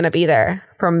think, is going to be there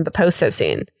from the posts I've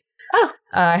seen. Oh.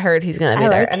 I heard he's going to be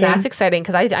there, and that's exciting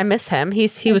because I miss him.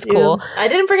 He was cool. I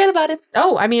didn't forget about him.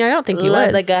 Oh, I mean, I don't think you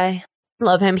would. The guy.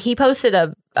 Love him. He posted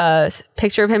a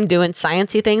picture of him doing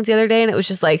sciencey things the other day, and it was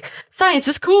just like, "Science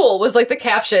is cool," was like the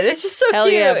caption. It's just so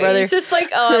cute. Yeah, brother. It's just like,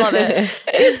 oh, I love it.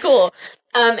 It is cool.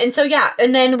 And so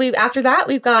and then after that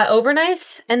we've got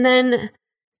overnights, and then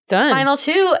done final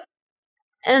 2,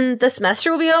 and the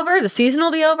semester will be over, the season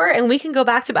will be over, and we can go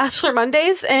back to Bachelor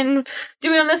Mondays and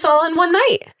doing this all in one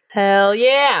night. Hell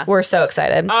yeah. We're so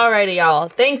excited. Alrighty, y'all.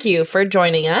 Thank you for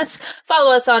joining us.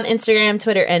 Follow us on Instagram,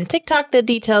 Twitter, and TikTok. The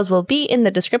details will be in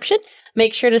the description.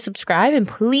 Make sure to subscribe and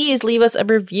please leave us a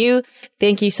review.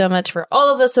 Thank you so much for all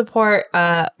of the support.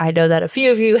 I know that a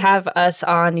few of you have us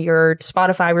on your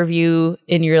Spotify review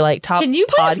in your top Can you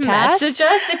please message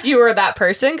us if you were that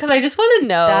person? Because I just want to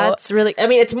know. That's really,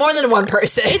 it's more than one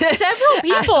person. It's several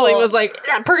people. Ashley was like,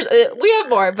 we have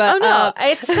more, but. Oh no,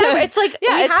 it's like,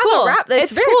 yeah, it's cool.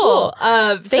 It's very cool.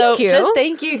 Thank you. Just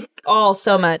thank you all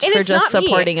so much for just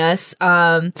supporting us.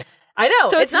 I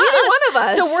know. So it's not neither one of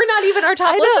us. So we're not even our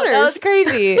top listeners. That was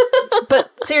crazy.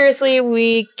 But seriously,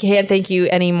 we can't thank you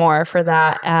anymore for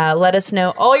that. Let us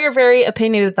know all your very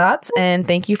opinionated thoughts, and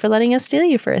thank you for letting us steal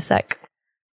you for a sec.